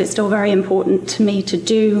 yes, but it's still very important to me to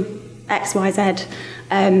do X, Y, Z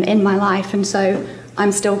in my life, and so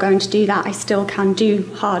I'm still going to do that. I still can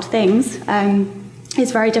do hard things.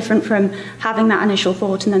 It's very different from having that initial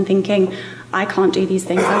thought and then thinking, I can't do these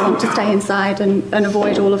things. I want to stay inside and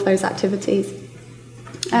avoid all of those activities.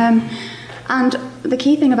 And the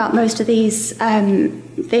key thing about most of these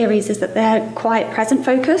theories is that they're quite present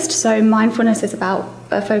focused. So mindfulness is about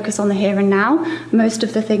a focus on the here and now. Most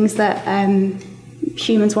of the things that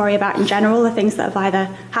humans worry about in general are things that have either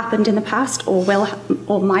happened in the past or will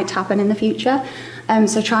or might happen in the future.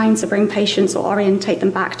 So trying to bring patients or orientate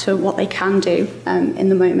them back to what they can do in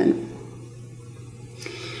the moment.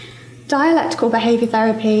 Dialectical behaviour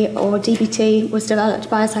therapy, or DBT, was developed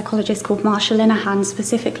by a psychologist called Marsha Linehan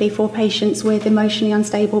specifically for patients with emotionally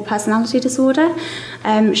unstable personality disorder.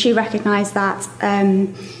 She recognised that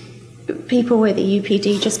people with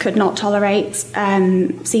EUPD just could not tolerate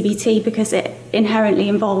CBT because it inherently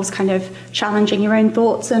involves kind of challenging your own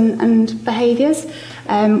thoughts and behaviours,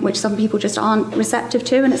 which some people just aren't receptive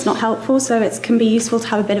to, and it's not helpful. So it can be useful to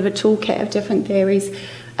have a bit of a toolkit of different theories,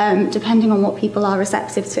 depending on what people are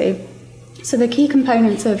receptive to. So the key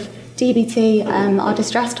components of DBT are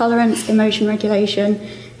distress tolerance, emotion regulation,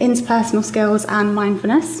 interpersonal skills, and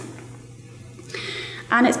mindfulness.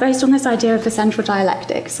 And it's based on this idea of the central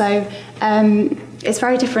dialectic. So it's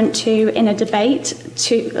very different to in a debate.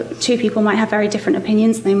 Two people might have very different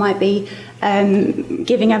opinions, and they might be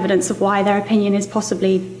giving evidence of why their opinion is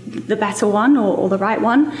possibly the better one or the right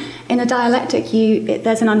one. In a dialectic,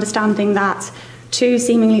 there's an understanding that two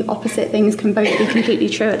seemingly opposite things can both be completely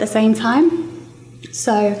true at the same time.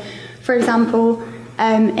 So, for example,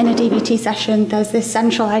 in a DBT session, there's this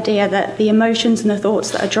central idea that the emotions and the thoughts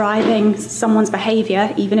that are driving someone's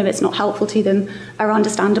behaviour, even if it's not helpful to them, are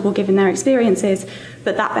understandable given their experiences,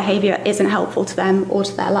 but that behaviour isn't helpful to them or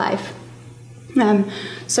to their life.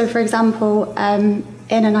 So, for example, in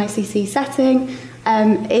an ICC setting,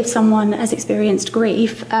 if someone has experienced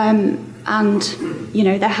grief and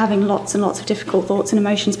they're having lots and lots of difficult thoughts and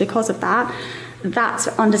emotions because of that, that's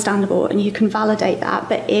understandable and you can validate that.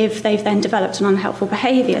 But if they've then developed an unhelpful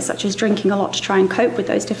behaviour, such as drinking a lot to try and cope with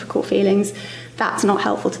those difficult feelings, that's not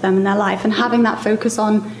helpful to them in their life. And having that focus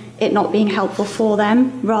on it not being helpful for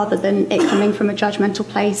them, rather than it coming from a judgmental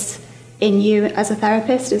place in you as a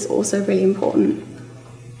therapist, is also really important.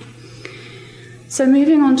 So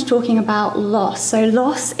moving on to talking about loss. So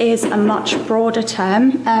loss is a much broader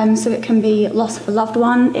term. So it can be loss of a loved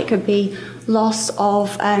one. It could be loss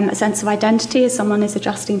of a sense of identity as someone is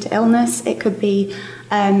adjusting to illness. It could be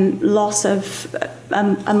loss of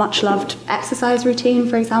a much-loved exercise routine,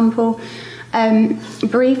 for example.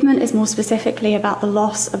 Bereavement is more specifically about the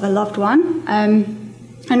loss of a loved one.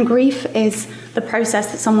 And grief is the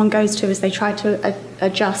process that someone goes to as they try to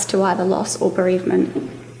adjust to either loss or bereavement.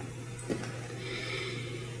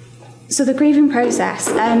 So the grieving process,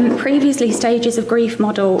 previously stages of grief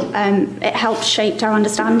model, it helped shape our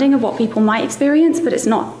understanding of what people might experience, but it's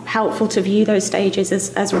not helpful to view those stages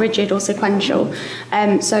as rigid or sequential.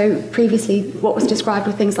 So previously what was described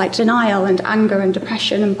were things like denial and anger and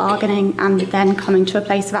depression and bargaining and then coming to a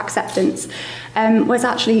place of acceptance. Whereas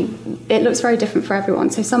actually it looks very different for everyone.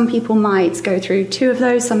 So some people might go through two of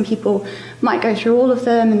those, some people might go through all of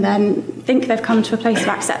them and then think they've come to a place of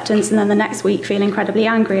acceptance and then the next week feel incredibly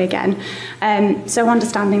angry again. So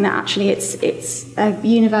understanding that actually it's a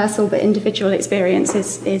universal but individual experience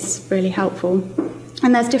is really helpful.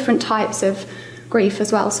 And there's different types of grief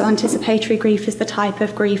as well. So anticipatory grief is the type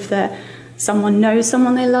of grief that someone knows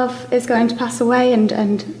someone they love is going to pass away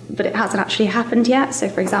but it hasn't actually happened yet. So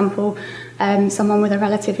for example, someone with a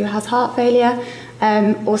relative who has heart failure,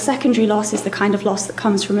 or secondary loss is the kind of loss that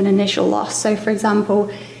comes from an initial loss. So for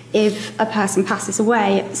example, if a person passes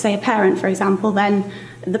away, say a parent for example, then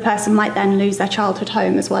the person might then lose their childhood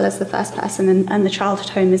home as well as the first person, and the childhood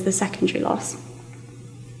home is the secondary loss.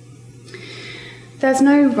 There's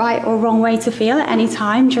no right or wrong way to feel at any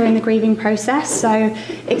time during the grieving process. So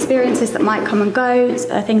experiences that might come and go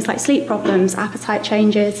are things like sleep problems, appetite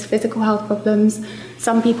changes, physical health problems.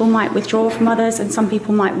 Some people might withdraw from others and some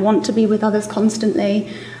people might want to be with others constantly.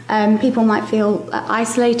 People might feel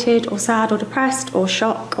isolated or sad or depressed or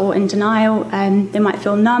shocked or in denial. They might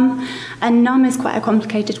feel numb. And numb is quite a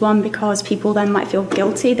complicated one because people then might feel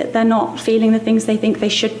guilty that they're not feeling the things they think they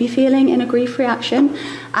should be feeling in a grief reaction.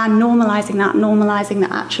 And normalising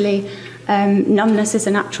that actually numbness is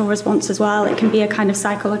a natural response as well. It can be a kind of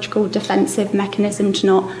psychological defensive mechanism to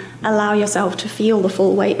not allow yourself to feel the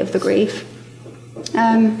full weight of the grief.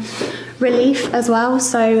 Relief as well.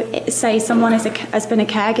 So say someone has been a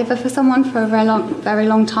caregiver for someone for a very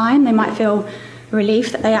long time, they might feel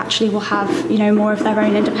relief that they actually will have more of their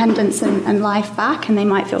own independence and life back, and they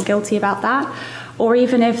might feel guilty about that. Or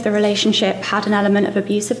even if the relationship had an element of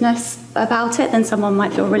abusiveness about it, then someone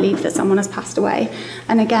might feel relief that someone has passed away.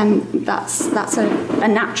 And again, that's a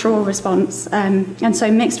natural response. And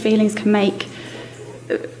so mixed feelings can make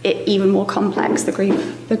it even more complex, the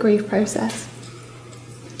grief process.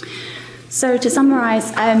 So to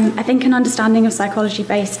summarise, I think an understanding of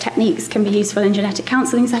psychology-based techniques can be useful in genetic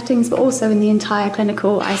counselling settings, but also in the entire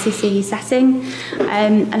clinical ICC setting.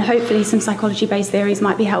 And hopefully some psychology-based theories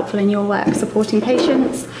might be helpful in your work supporting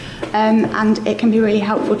patients. And it can be really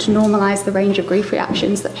helpful to normalise the range of grief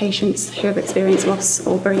reactions that patients who have experienced loss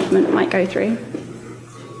or bereavement might go through.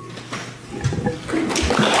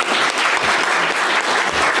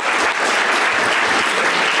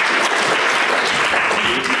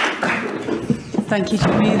 Thank you,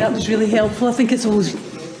 Jamie. That was really helpful. I think it's always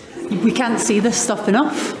we can't say this stuff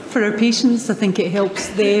enough for our patients. I think it helps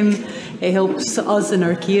them, it helps us in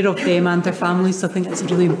our care of them and their families. So I think it's a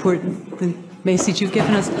really important message you've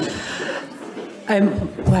given us. I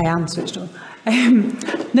am switched on.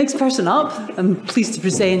 Next person up, I'm pleased to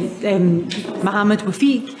present Mohamed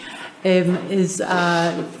Wafik. Is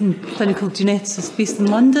a clinical geneticist based in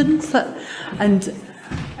London, and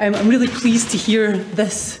I'm really pleased to hear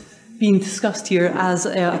this being discussed here as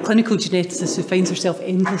a clinical geneticist who finds herself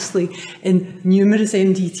endlessly in numerous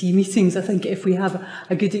MDT meetings. I think if we have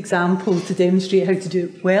a good example to demonstrate how to do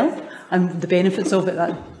it well and the benefits of it,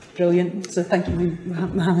 that's brilliant. So thank you,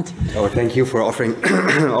 Mohamed. Oh, thank you for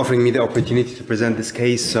offering me the opportunity to present this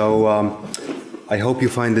case. So I hope you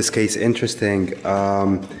find this case interesting.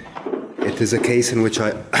 It is a case in which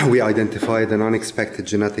we identified an unexpected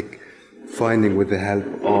genetic finding with the help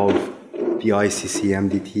of the ICC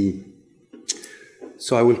MDT.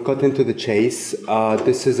 So I will cut into the chase.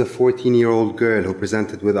 This is a 14-year-old girl who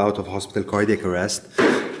presented with out-of-hospital cardiac arrest.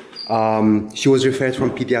 She was referred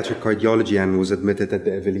from pediatric cardiology and was admitted at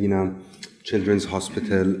the Evelina Children's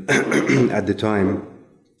Hospital at the time.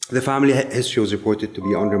 The family history was reported to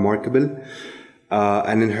be unremarkable.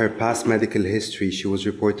 And in her past medical history, she was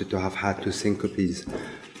reported to have had 2 syncopes,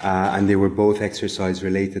 and they were both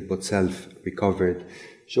exercise-related but self-recovered.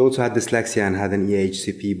 She also had dyslexia and had an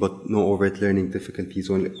EHCP, but no overt learning difficulties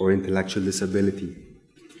or intellectual disability.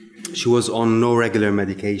 She was on no regular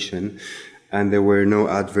medication, and there were no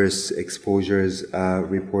adverse exposures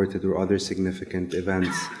reported or other significant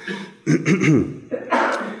events.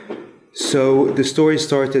 So the story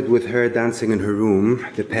started with her dancing in her room.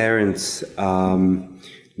 The parents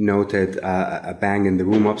noted a bang in the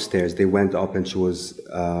room upstairs. They went up and she was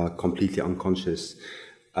completely unconscious.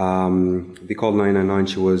 They called 999.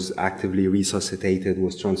 She was actively resuscitated,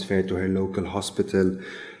 was transferred to her local hospital,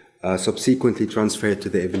 subsequently transferred to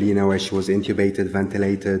the Evelina where she was intubated,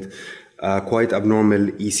 ventilated, quite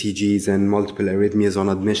abnormal ECGs and multiple arrhythmias on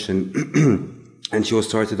admission. And she was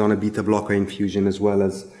started on a beta blocker infusion as well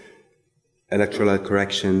as electrolyte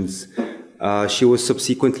corrections. She was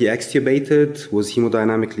subsequently extubated, was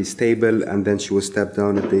hemodynamically stable, and then she was stepped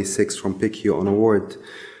down at day 6 from PICU on a ward,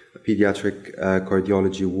 a pediatric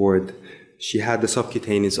cardiology ward. She had the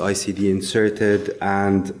subcutaneous ICD inserted,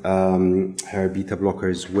 and her beta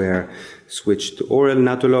blockers were switched to oral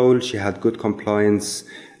nadolol. She had good compliance.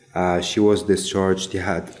 She was discharged. She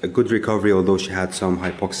had a good recovery, although she had some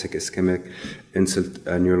hypoxic ischemic insult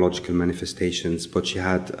neurological manifestations, but she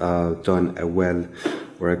had done a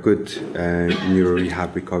good neuro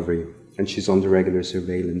rehab recovery, and she's under regular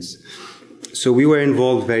surveillance. So we were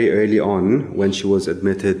involved very early on when she was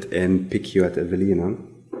admitted in PICU at Evelina.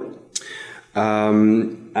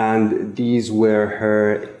 And these were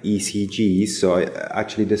her ECGs. So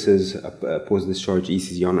actually this is a post-discharge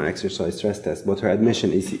ECG on an exercise stress test, but her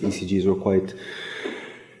admission ECGs were quite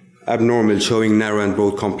abnormal, showing narrow and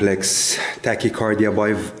broad complex tachycardia,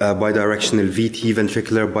 bidirectional VT,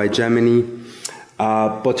 ventricular bigeminy.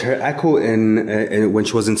 But her echo when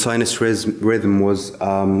she was in sinus rhythm was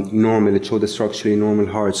normal. It showed a structurally normal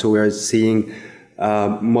heart. So we are seeing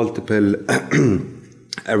multiple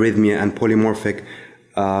arrhythmia and polymorphic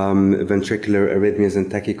ventricular arrhythmias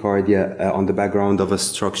and tachycardia on the background of a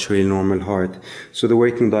structurally normal heart. So the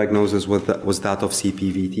working diagnosis was that of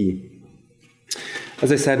CPVT.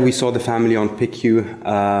 As I said, we saw the family on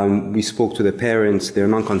PICU. We spoke to the parents. They're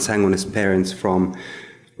non-consanguineous parents from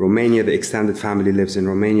Romania. The extended family lives in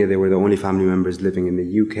Romania. They were the only family members living in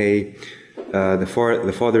the UK.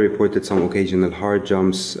 The father reported some occasional heart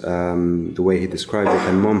jumps, the way he described it,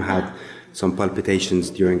 and mom had some palpitations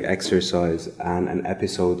during exercise and an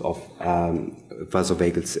episode of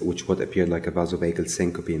vasovagal, which what appeared like a vasovagal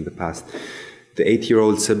syncope in the past. The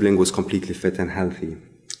 8-year-old sibling was completely fit and healthy.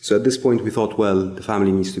 So at this point we thought, well, the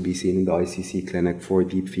family needs to be seen in the ICC clinic for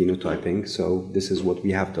deep phenotyping, so this is what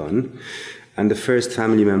we have done. And the first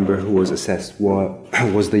family member who was assessed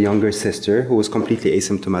was the younger sister, who was completely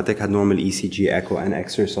asymptomatic, had normal ECG, echo, and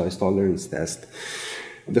exercise tolerance test.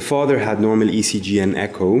 The father had normal ECG and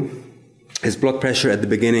echo. His blood pressure at the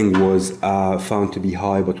beginning was found to be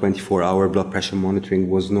high, but 24-hour blood pressure monitoring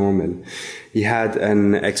was normal. He had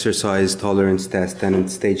an exercise tolerance test, and in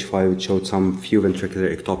stage 5 it showed some few ventricular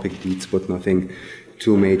ectopic beats, but nothing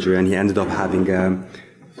too major, and he ended up having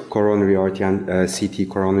coronary artery and CT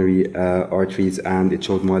coronary arteries, and it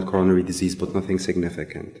showed mild coronary disease, but nothing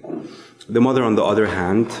significant. The mother, on the other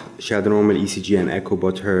hand, she had a normal ECG and echo,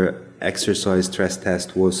 but her exercise stress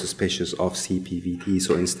test was suspicious of CPVT.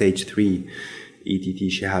 So in stage 3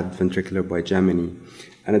 ETT, she had ventricular bigeminy.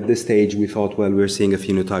 And at this stage, we thought, well, we're seeing a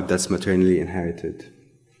phenotype that's maternally inherited.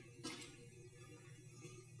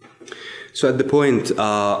 So at the point,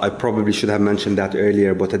 I probably should have mentioned that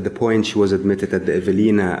earlier, but at the point she was admitted at the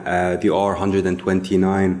Evelina, the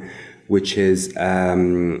R129, which is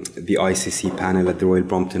the ICC panel at the Royal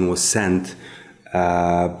Brompton, was sent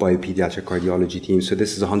by the pediatric cardiology team. So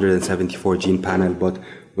this is a 174 gene panel, but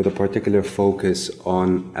with a particular focus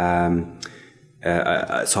on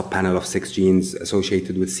a subpanel of 6 genes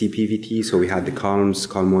associated with CPVT. So we had the CALMs,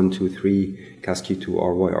 CALM1, 2, 3, CASQ2,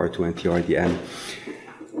 RY, R2, and TRDN.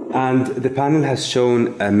 And the panel has shown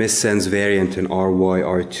a missense variant in RY,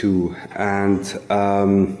 R2. And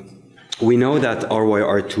we know that RY,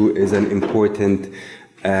 R2 is an important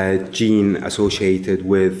gene associated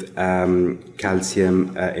with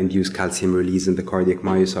induced calcium release in the cardiac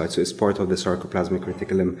myocyte. So it's part of the sarcoplasmic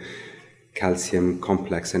reticulum calcium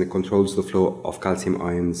complex, and it controls the flow of calcium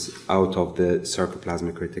ions out of the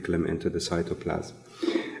sarcoplasmic reticulum into the cytoplasm.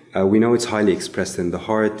 We know it's highly expressed in the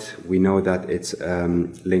heart. We know that it's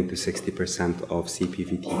linked to 60% of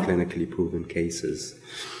CPVT clinically proven cases.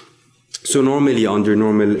 So normally, under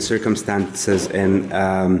normal circumstances in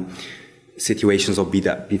situations of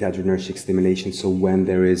beta-adrenergic stimulation, so when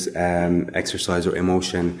there is exercise or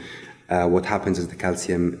emotion, what happens is the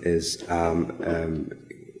calcium is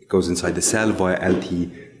goes inside the cell via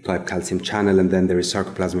LT-type calcium channel, and then there is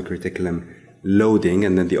sarcoplasmic reticulum loading,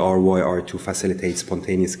 and then the RY-R2 facilitates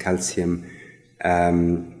spontaneous calcium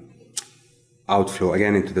outflow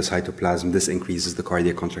again into the cytoplasm. This increases the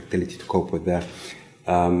cardiac contractility to cope with the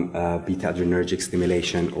beta-adrenergic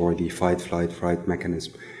stimulation or the fight-flight-fright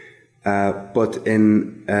mechanism. But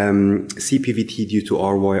in CPVT, due to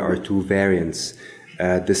RY-R2 variants,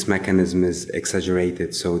 this mechanism is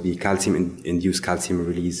exaggerated, so the induced calcium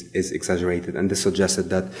release is exaggerated, and this suggested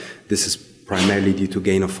that this is primarily due to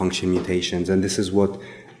gain-of-function mutations, and this is what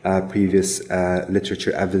previous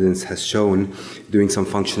literature evidence has shown, doing some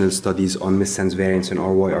functional studies on missense variants in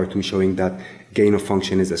RY-R2 showing that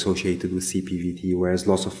gain-of-function is associated with CPVT, whereas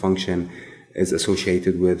loss of function is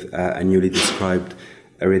associated with a newly described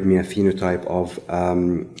arrhythmia phenotype of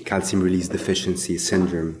calcium release deficiency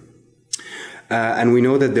syndrome. And we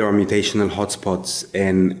know that there are mutational hotspots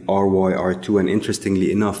in RY-R2, and interestingly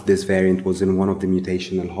enough, this variant was in one of the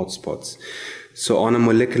mutational hotspots. So on a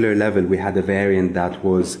molecular level, we had a variant that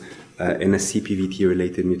was in a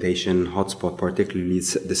CPVT-related mutation hotspot, particularly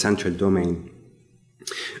the central domain.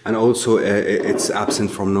 And also, it's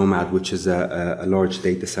absent from NOMAD, which is a large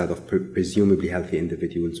data set of presumably healthy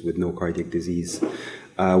individuals with no cardiac disease.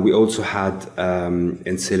 We also had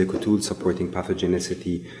in silico tools supporting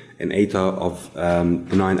pathogenicity in ETA of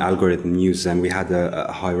the 9 algorithm used, and we had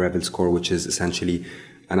a high REVEL score, which is essentially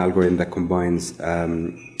an algorithm that combines a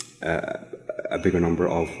bigger number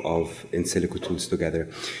of in silico tools together.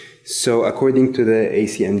 So according to the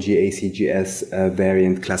ACMG ACGS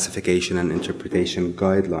variant classification and interpretation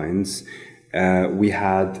guidelines, we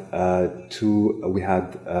had a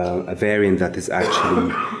variant that is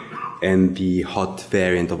actually in the hot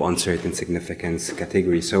variant of uncertain significance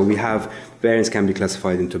category. So we have variants can be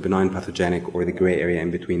classified into benign pathogenic or the gray area in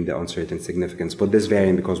between the uncertain significance. But this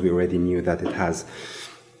variant, because we already knew that it has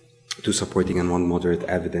 2 supporting and 1 moderate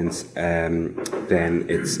evidence, then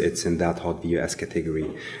it's in that hot VUS category.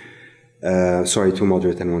 2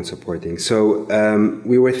 moderate and 1 supporting. So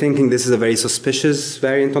we were thinking this is a very suspicious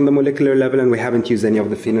variant on the molecular level, and we haven't used any of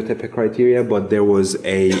the phenotypic criteria, but there was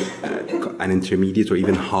an intermediate or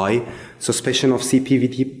even high suspicion of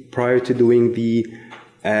CPVT prior to doing the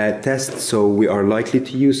test. So we are likely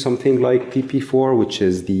to use something like PP4, which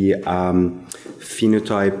is the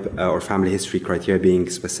phenotype or family history criteria being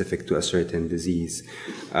specific to a certain disease.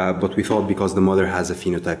 But we thought because the mother has a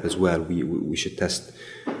phenotype as well, we should test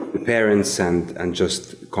the parents and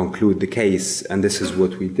just conclude the case. And this is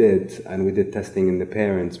what we did. And we did testing in the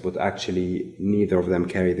parents, but actually neither of them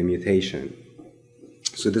carry the mutation.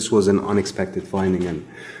 So this was an unexpected finding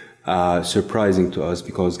and surprising to us,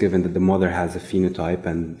 because given that the mother has a phenotype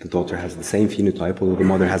and the daughter has the same phenotype, although the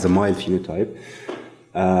mother has a mild phenotype,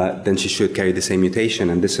 then she should carry the same mutation.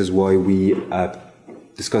 And this is why we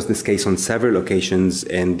discussed this case on several occasions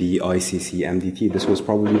in the ICC MDT. This was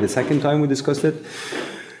probably the 2nd time we discussed it.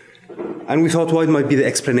 And we thought, what might be the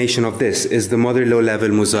explanation of this? Is the mother low-level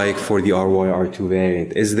mosaic for the RY-R2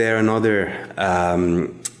 variant? Is there another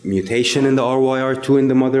mutation in the RY-R2 in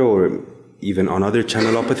the mother, or even another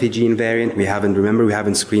channelopathy gene variant? We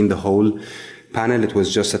haven't screened the whole panel. It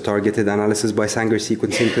was just a targeted analysis by Sanger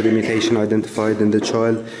sequencing to the mutation identified in the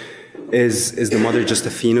child. Is the mother just a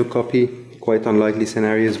phenocopy? Quite unlikely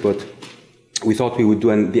scenarios, but we thought we would do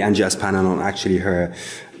the NGS panel on actually her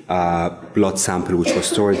blood sample which was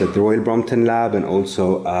stored at the Royal Brompton lab, and also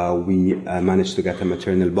we managed to get a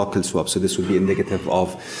maternal buccal swab. So this would be indicative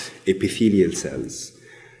of epithelial cells.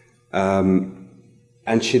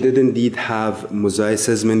 And she did indeed have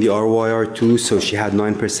mosaicism in the RYR2, so she had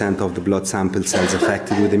 9% of the blood sample cells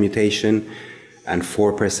affected with the mutation, and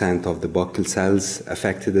 4% of the buccal cells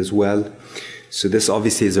affected as well. So this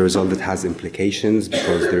obviously is a result that has implications,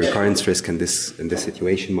 because the recurrence risk in this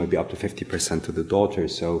situation might be up to 50% to the daughter.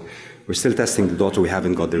 So we're still testing the daughter. We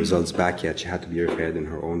haven't got the results back yet. She had to be referred in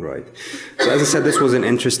her own right. So as I said, this was an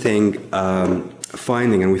interesting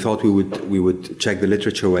finding, and we thought we would check the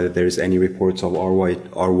literature whether there's any reports of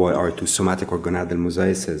RYR2 somatic or gonadal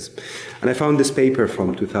mosaicism. And I found this paper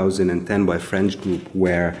from 2010 by a French group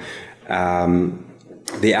where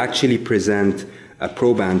they actually present a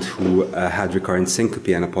proband who had recurrent syncope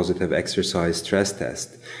and a positive exercise stress test,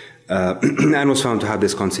 and was found to have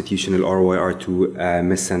this constitutional RYR2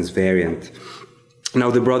 missense variant.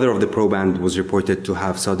 Now, the brother of the proband was reported to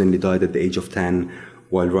have suddenly died at the age of 10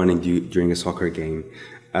 while running during a soccer game.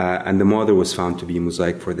 And the mother was found to be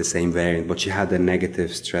mosaic for the same variant, but she had a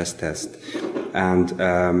negative stress test. And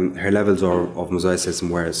her levels of mosaicism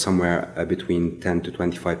were somewhere between 10 to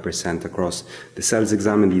 25% across the cells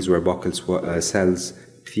examined. These were buccal cells,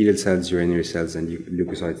 epithelial cells, urinary cells, and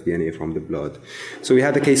leukocytes DNA from the blood. So we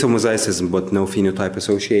had a case of mosaicism, but no phenotype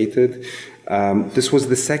associated. This was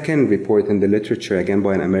the second report in the literature, again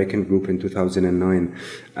by an American group in 2009,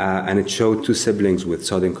 and it showed two siblings with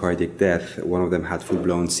sudden cardiac death. One of them had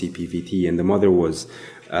full-blown CPVT, and the mother was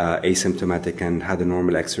asymptomatic and had a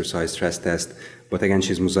normal exercise stress test, but again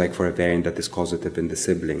she's mosaic for a variant that is causative in the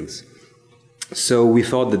siblings. So we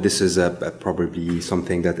thought that this is probably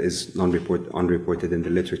something that is unreported in the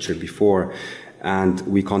literature before, and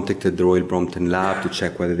we contacted the Royal Brompton lab to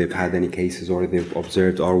check whether they've had any cases or they've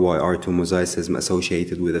observed RYR2 mosaicism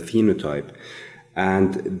associated with a phenotype.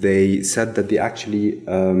 And they said that they actually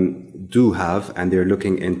do have, and they're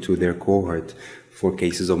looking into their cohort for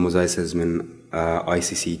cases of mosaicism in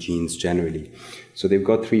ICC genes generally. So they've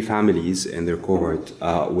got 3 families in their cohort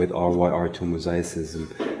with RYR2 mosaicism.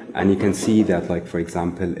 And you can see that, like, for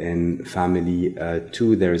example, in family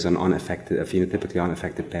 2, there is a phenotypically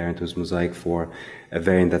unaffected parent who's mosaic for a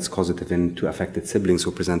variant that's causative in 2 affected siblings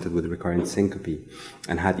who presented with recurrent syncope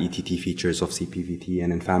and had ETT features of CPVT.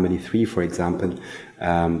 And in family 3, for example,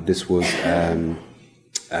 this was a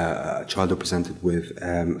child who presented with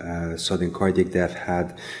sudden cardiac death,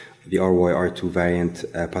 had the RYR2 variant,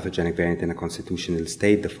 pathogenic variant in a constitutional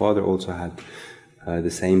state. The father also had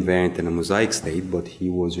the same variant in a mosaic state, but he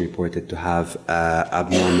was reported to have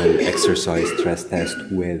abnormal exercise stress test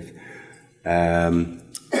with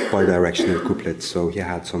bidirectional couplets. So he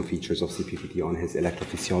had some features of CPVT on his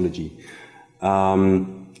electrophysiology.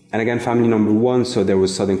 And again, family number 1, so there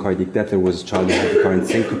was sudden cardiac death, there was a child who had recurrent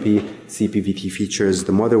syncope, CPVT features.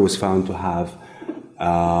 The mother was found to have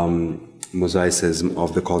mosaicism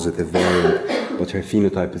of the causative variant, but her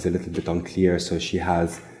phenotype is a little bit unclear, so she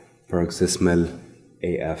has paroxysmal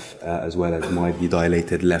AF as well as mildly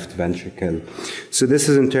dilated left ventricle. So this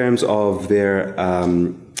is in terms of their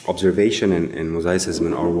observation in mosaicism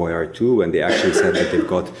in RYR2, and they actually said that they've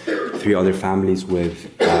got 3 other families with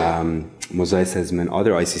mosaicism and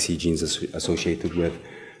other ICC genes associated with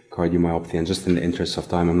cardiomyopathy. And just in the interest of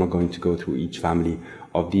time, I'm not going to go through each family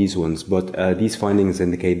of these ones, but these findings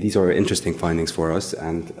indicate these are interesting findings for us,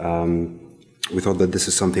 and we thought that this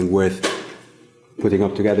is something worth putting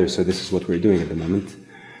up together, so this is what we're doing at the moment.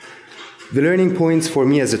 The learning points for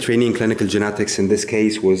me as a trainee in clinical genetics in this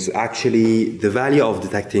case was actually the value of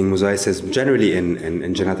detecting mosaicism generally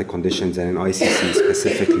in genetic conditions and in ICC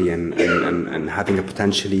specifically, and having a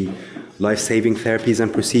potentially life-saving therapies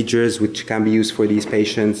and procedures which can be used for these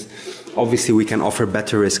patients. Obviously, we can offer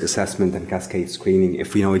better risk assessment and cascade screening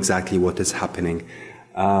if we know exactly what is happening.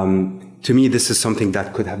 To me, this is something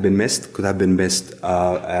that could have been missed from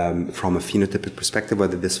a phenotypic perspective,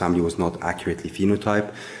 whether this family was not accurately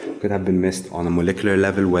phenotyped, could have been missed on a molecular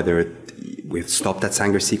level, whether we've stopped at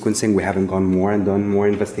Sanger sequencing, we haven't gone more and done more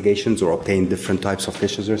investigations or obtained different types of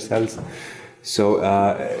tissues or cells. So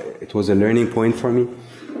it was a learning point for me.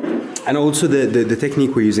 And also the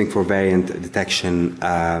technique we're using for variant detection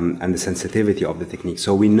and the sensitivity of the technique.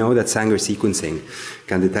 So we know that Sanger sequencing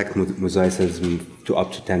can detect mosaicism to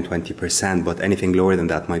up to 10-20%, but anything lower than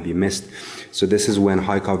that might be missed. So this is when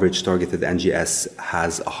high coverage targeted NGS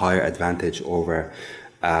has a higher advantage over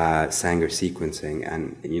Sanger sequencing.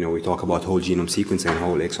 And, you know, we talk about whole genome sequencing,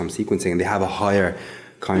 whole exome sequencing, and they have a higher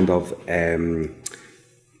kind of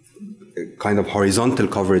kind of horizontal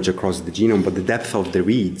coverage across the genome, but the depth of the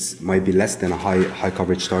reads might be less than a high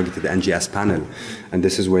coverage targeted NGS panel. And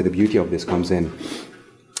this is where the beauty of this comes in.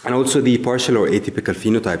 And also the partial or atypical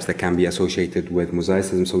phenotypes that can be associated with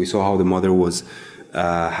mosaicism. So we saw how the mother was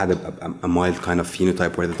had a mild kind of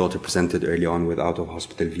phenotype where the daughter presented early on with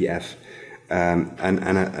out-of-hospital VF.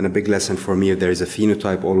 And a big lesson for me, if there is a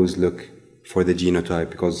phenotype, always look for the genotype,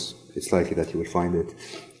 because it's likely that you will find it.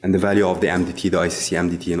 And the value of the MDT, the ICC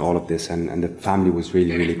MDT, and all of this, and the family was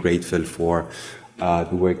really, really grateful for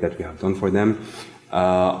the work that we have done for them.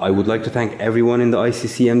 I would like to thank everyone in the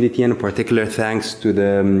ICC MDT, and a particular thanks to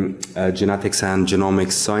the genetics and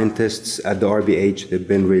genomics scientists at the RBH. They've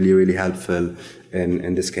been really, really helpful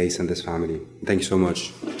in this case and this family. Thank you so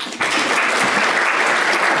much.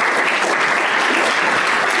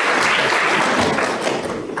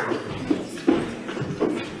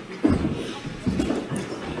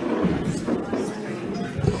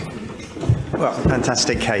 Well,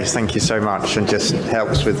 fantastic case. Thank you so much, and just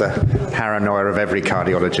helps with the paranoia of every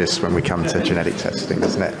cardiologist when we come to genetic testing,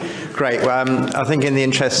 doesn't it? Great. Well, I think in the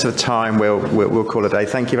interest of time, we'll call it a day.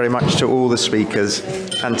 Thank you very much to all the speakers.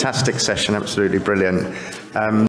 Fantastic session, absolutely brilliant.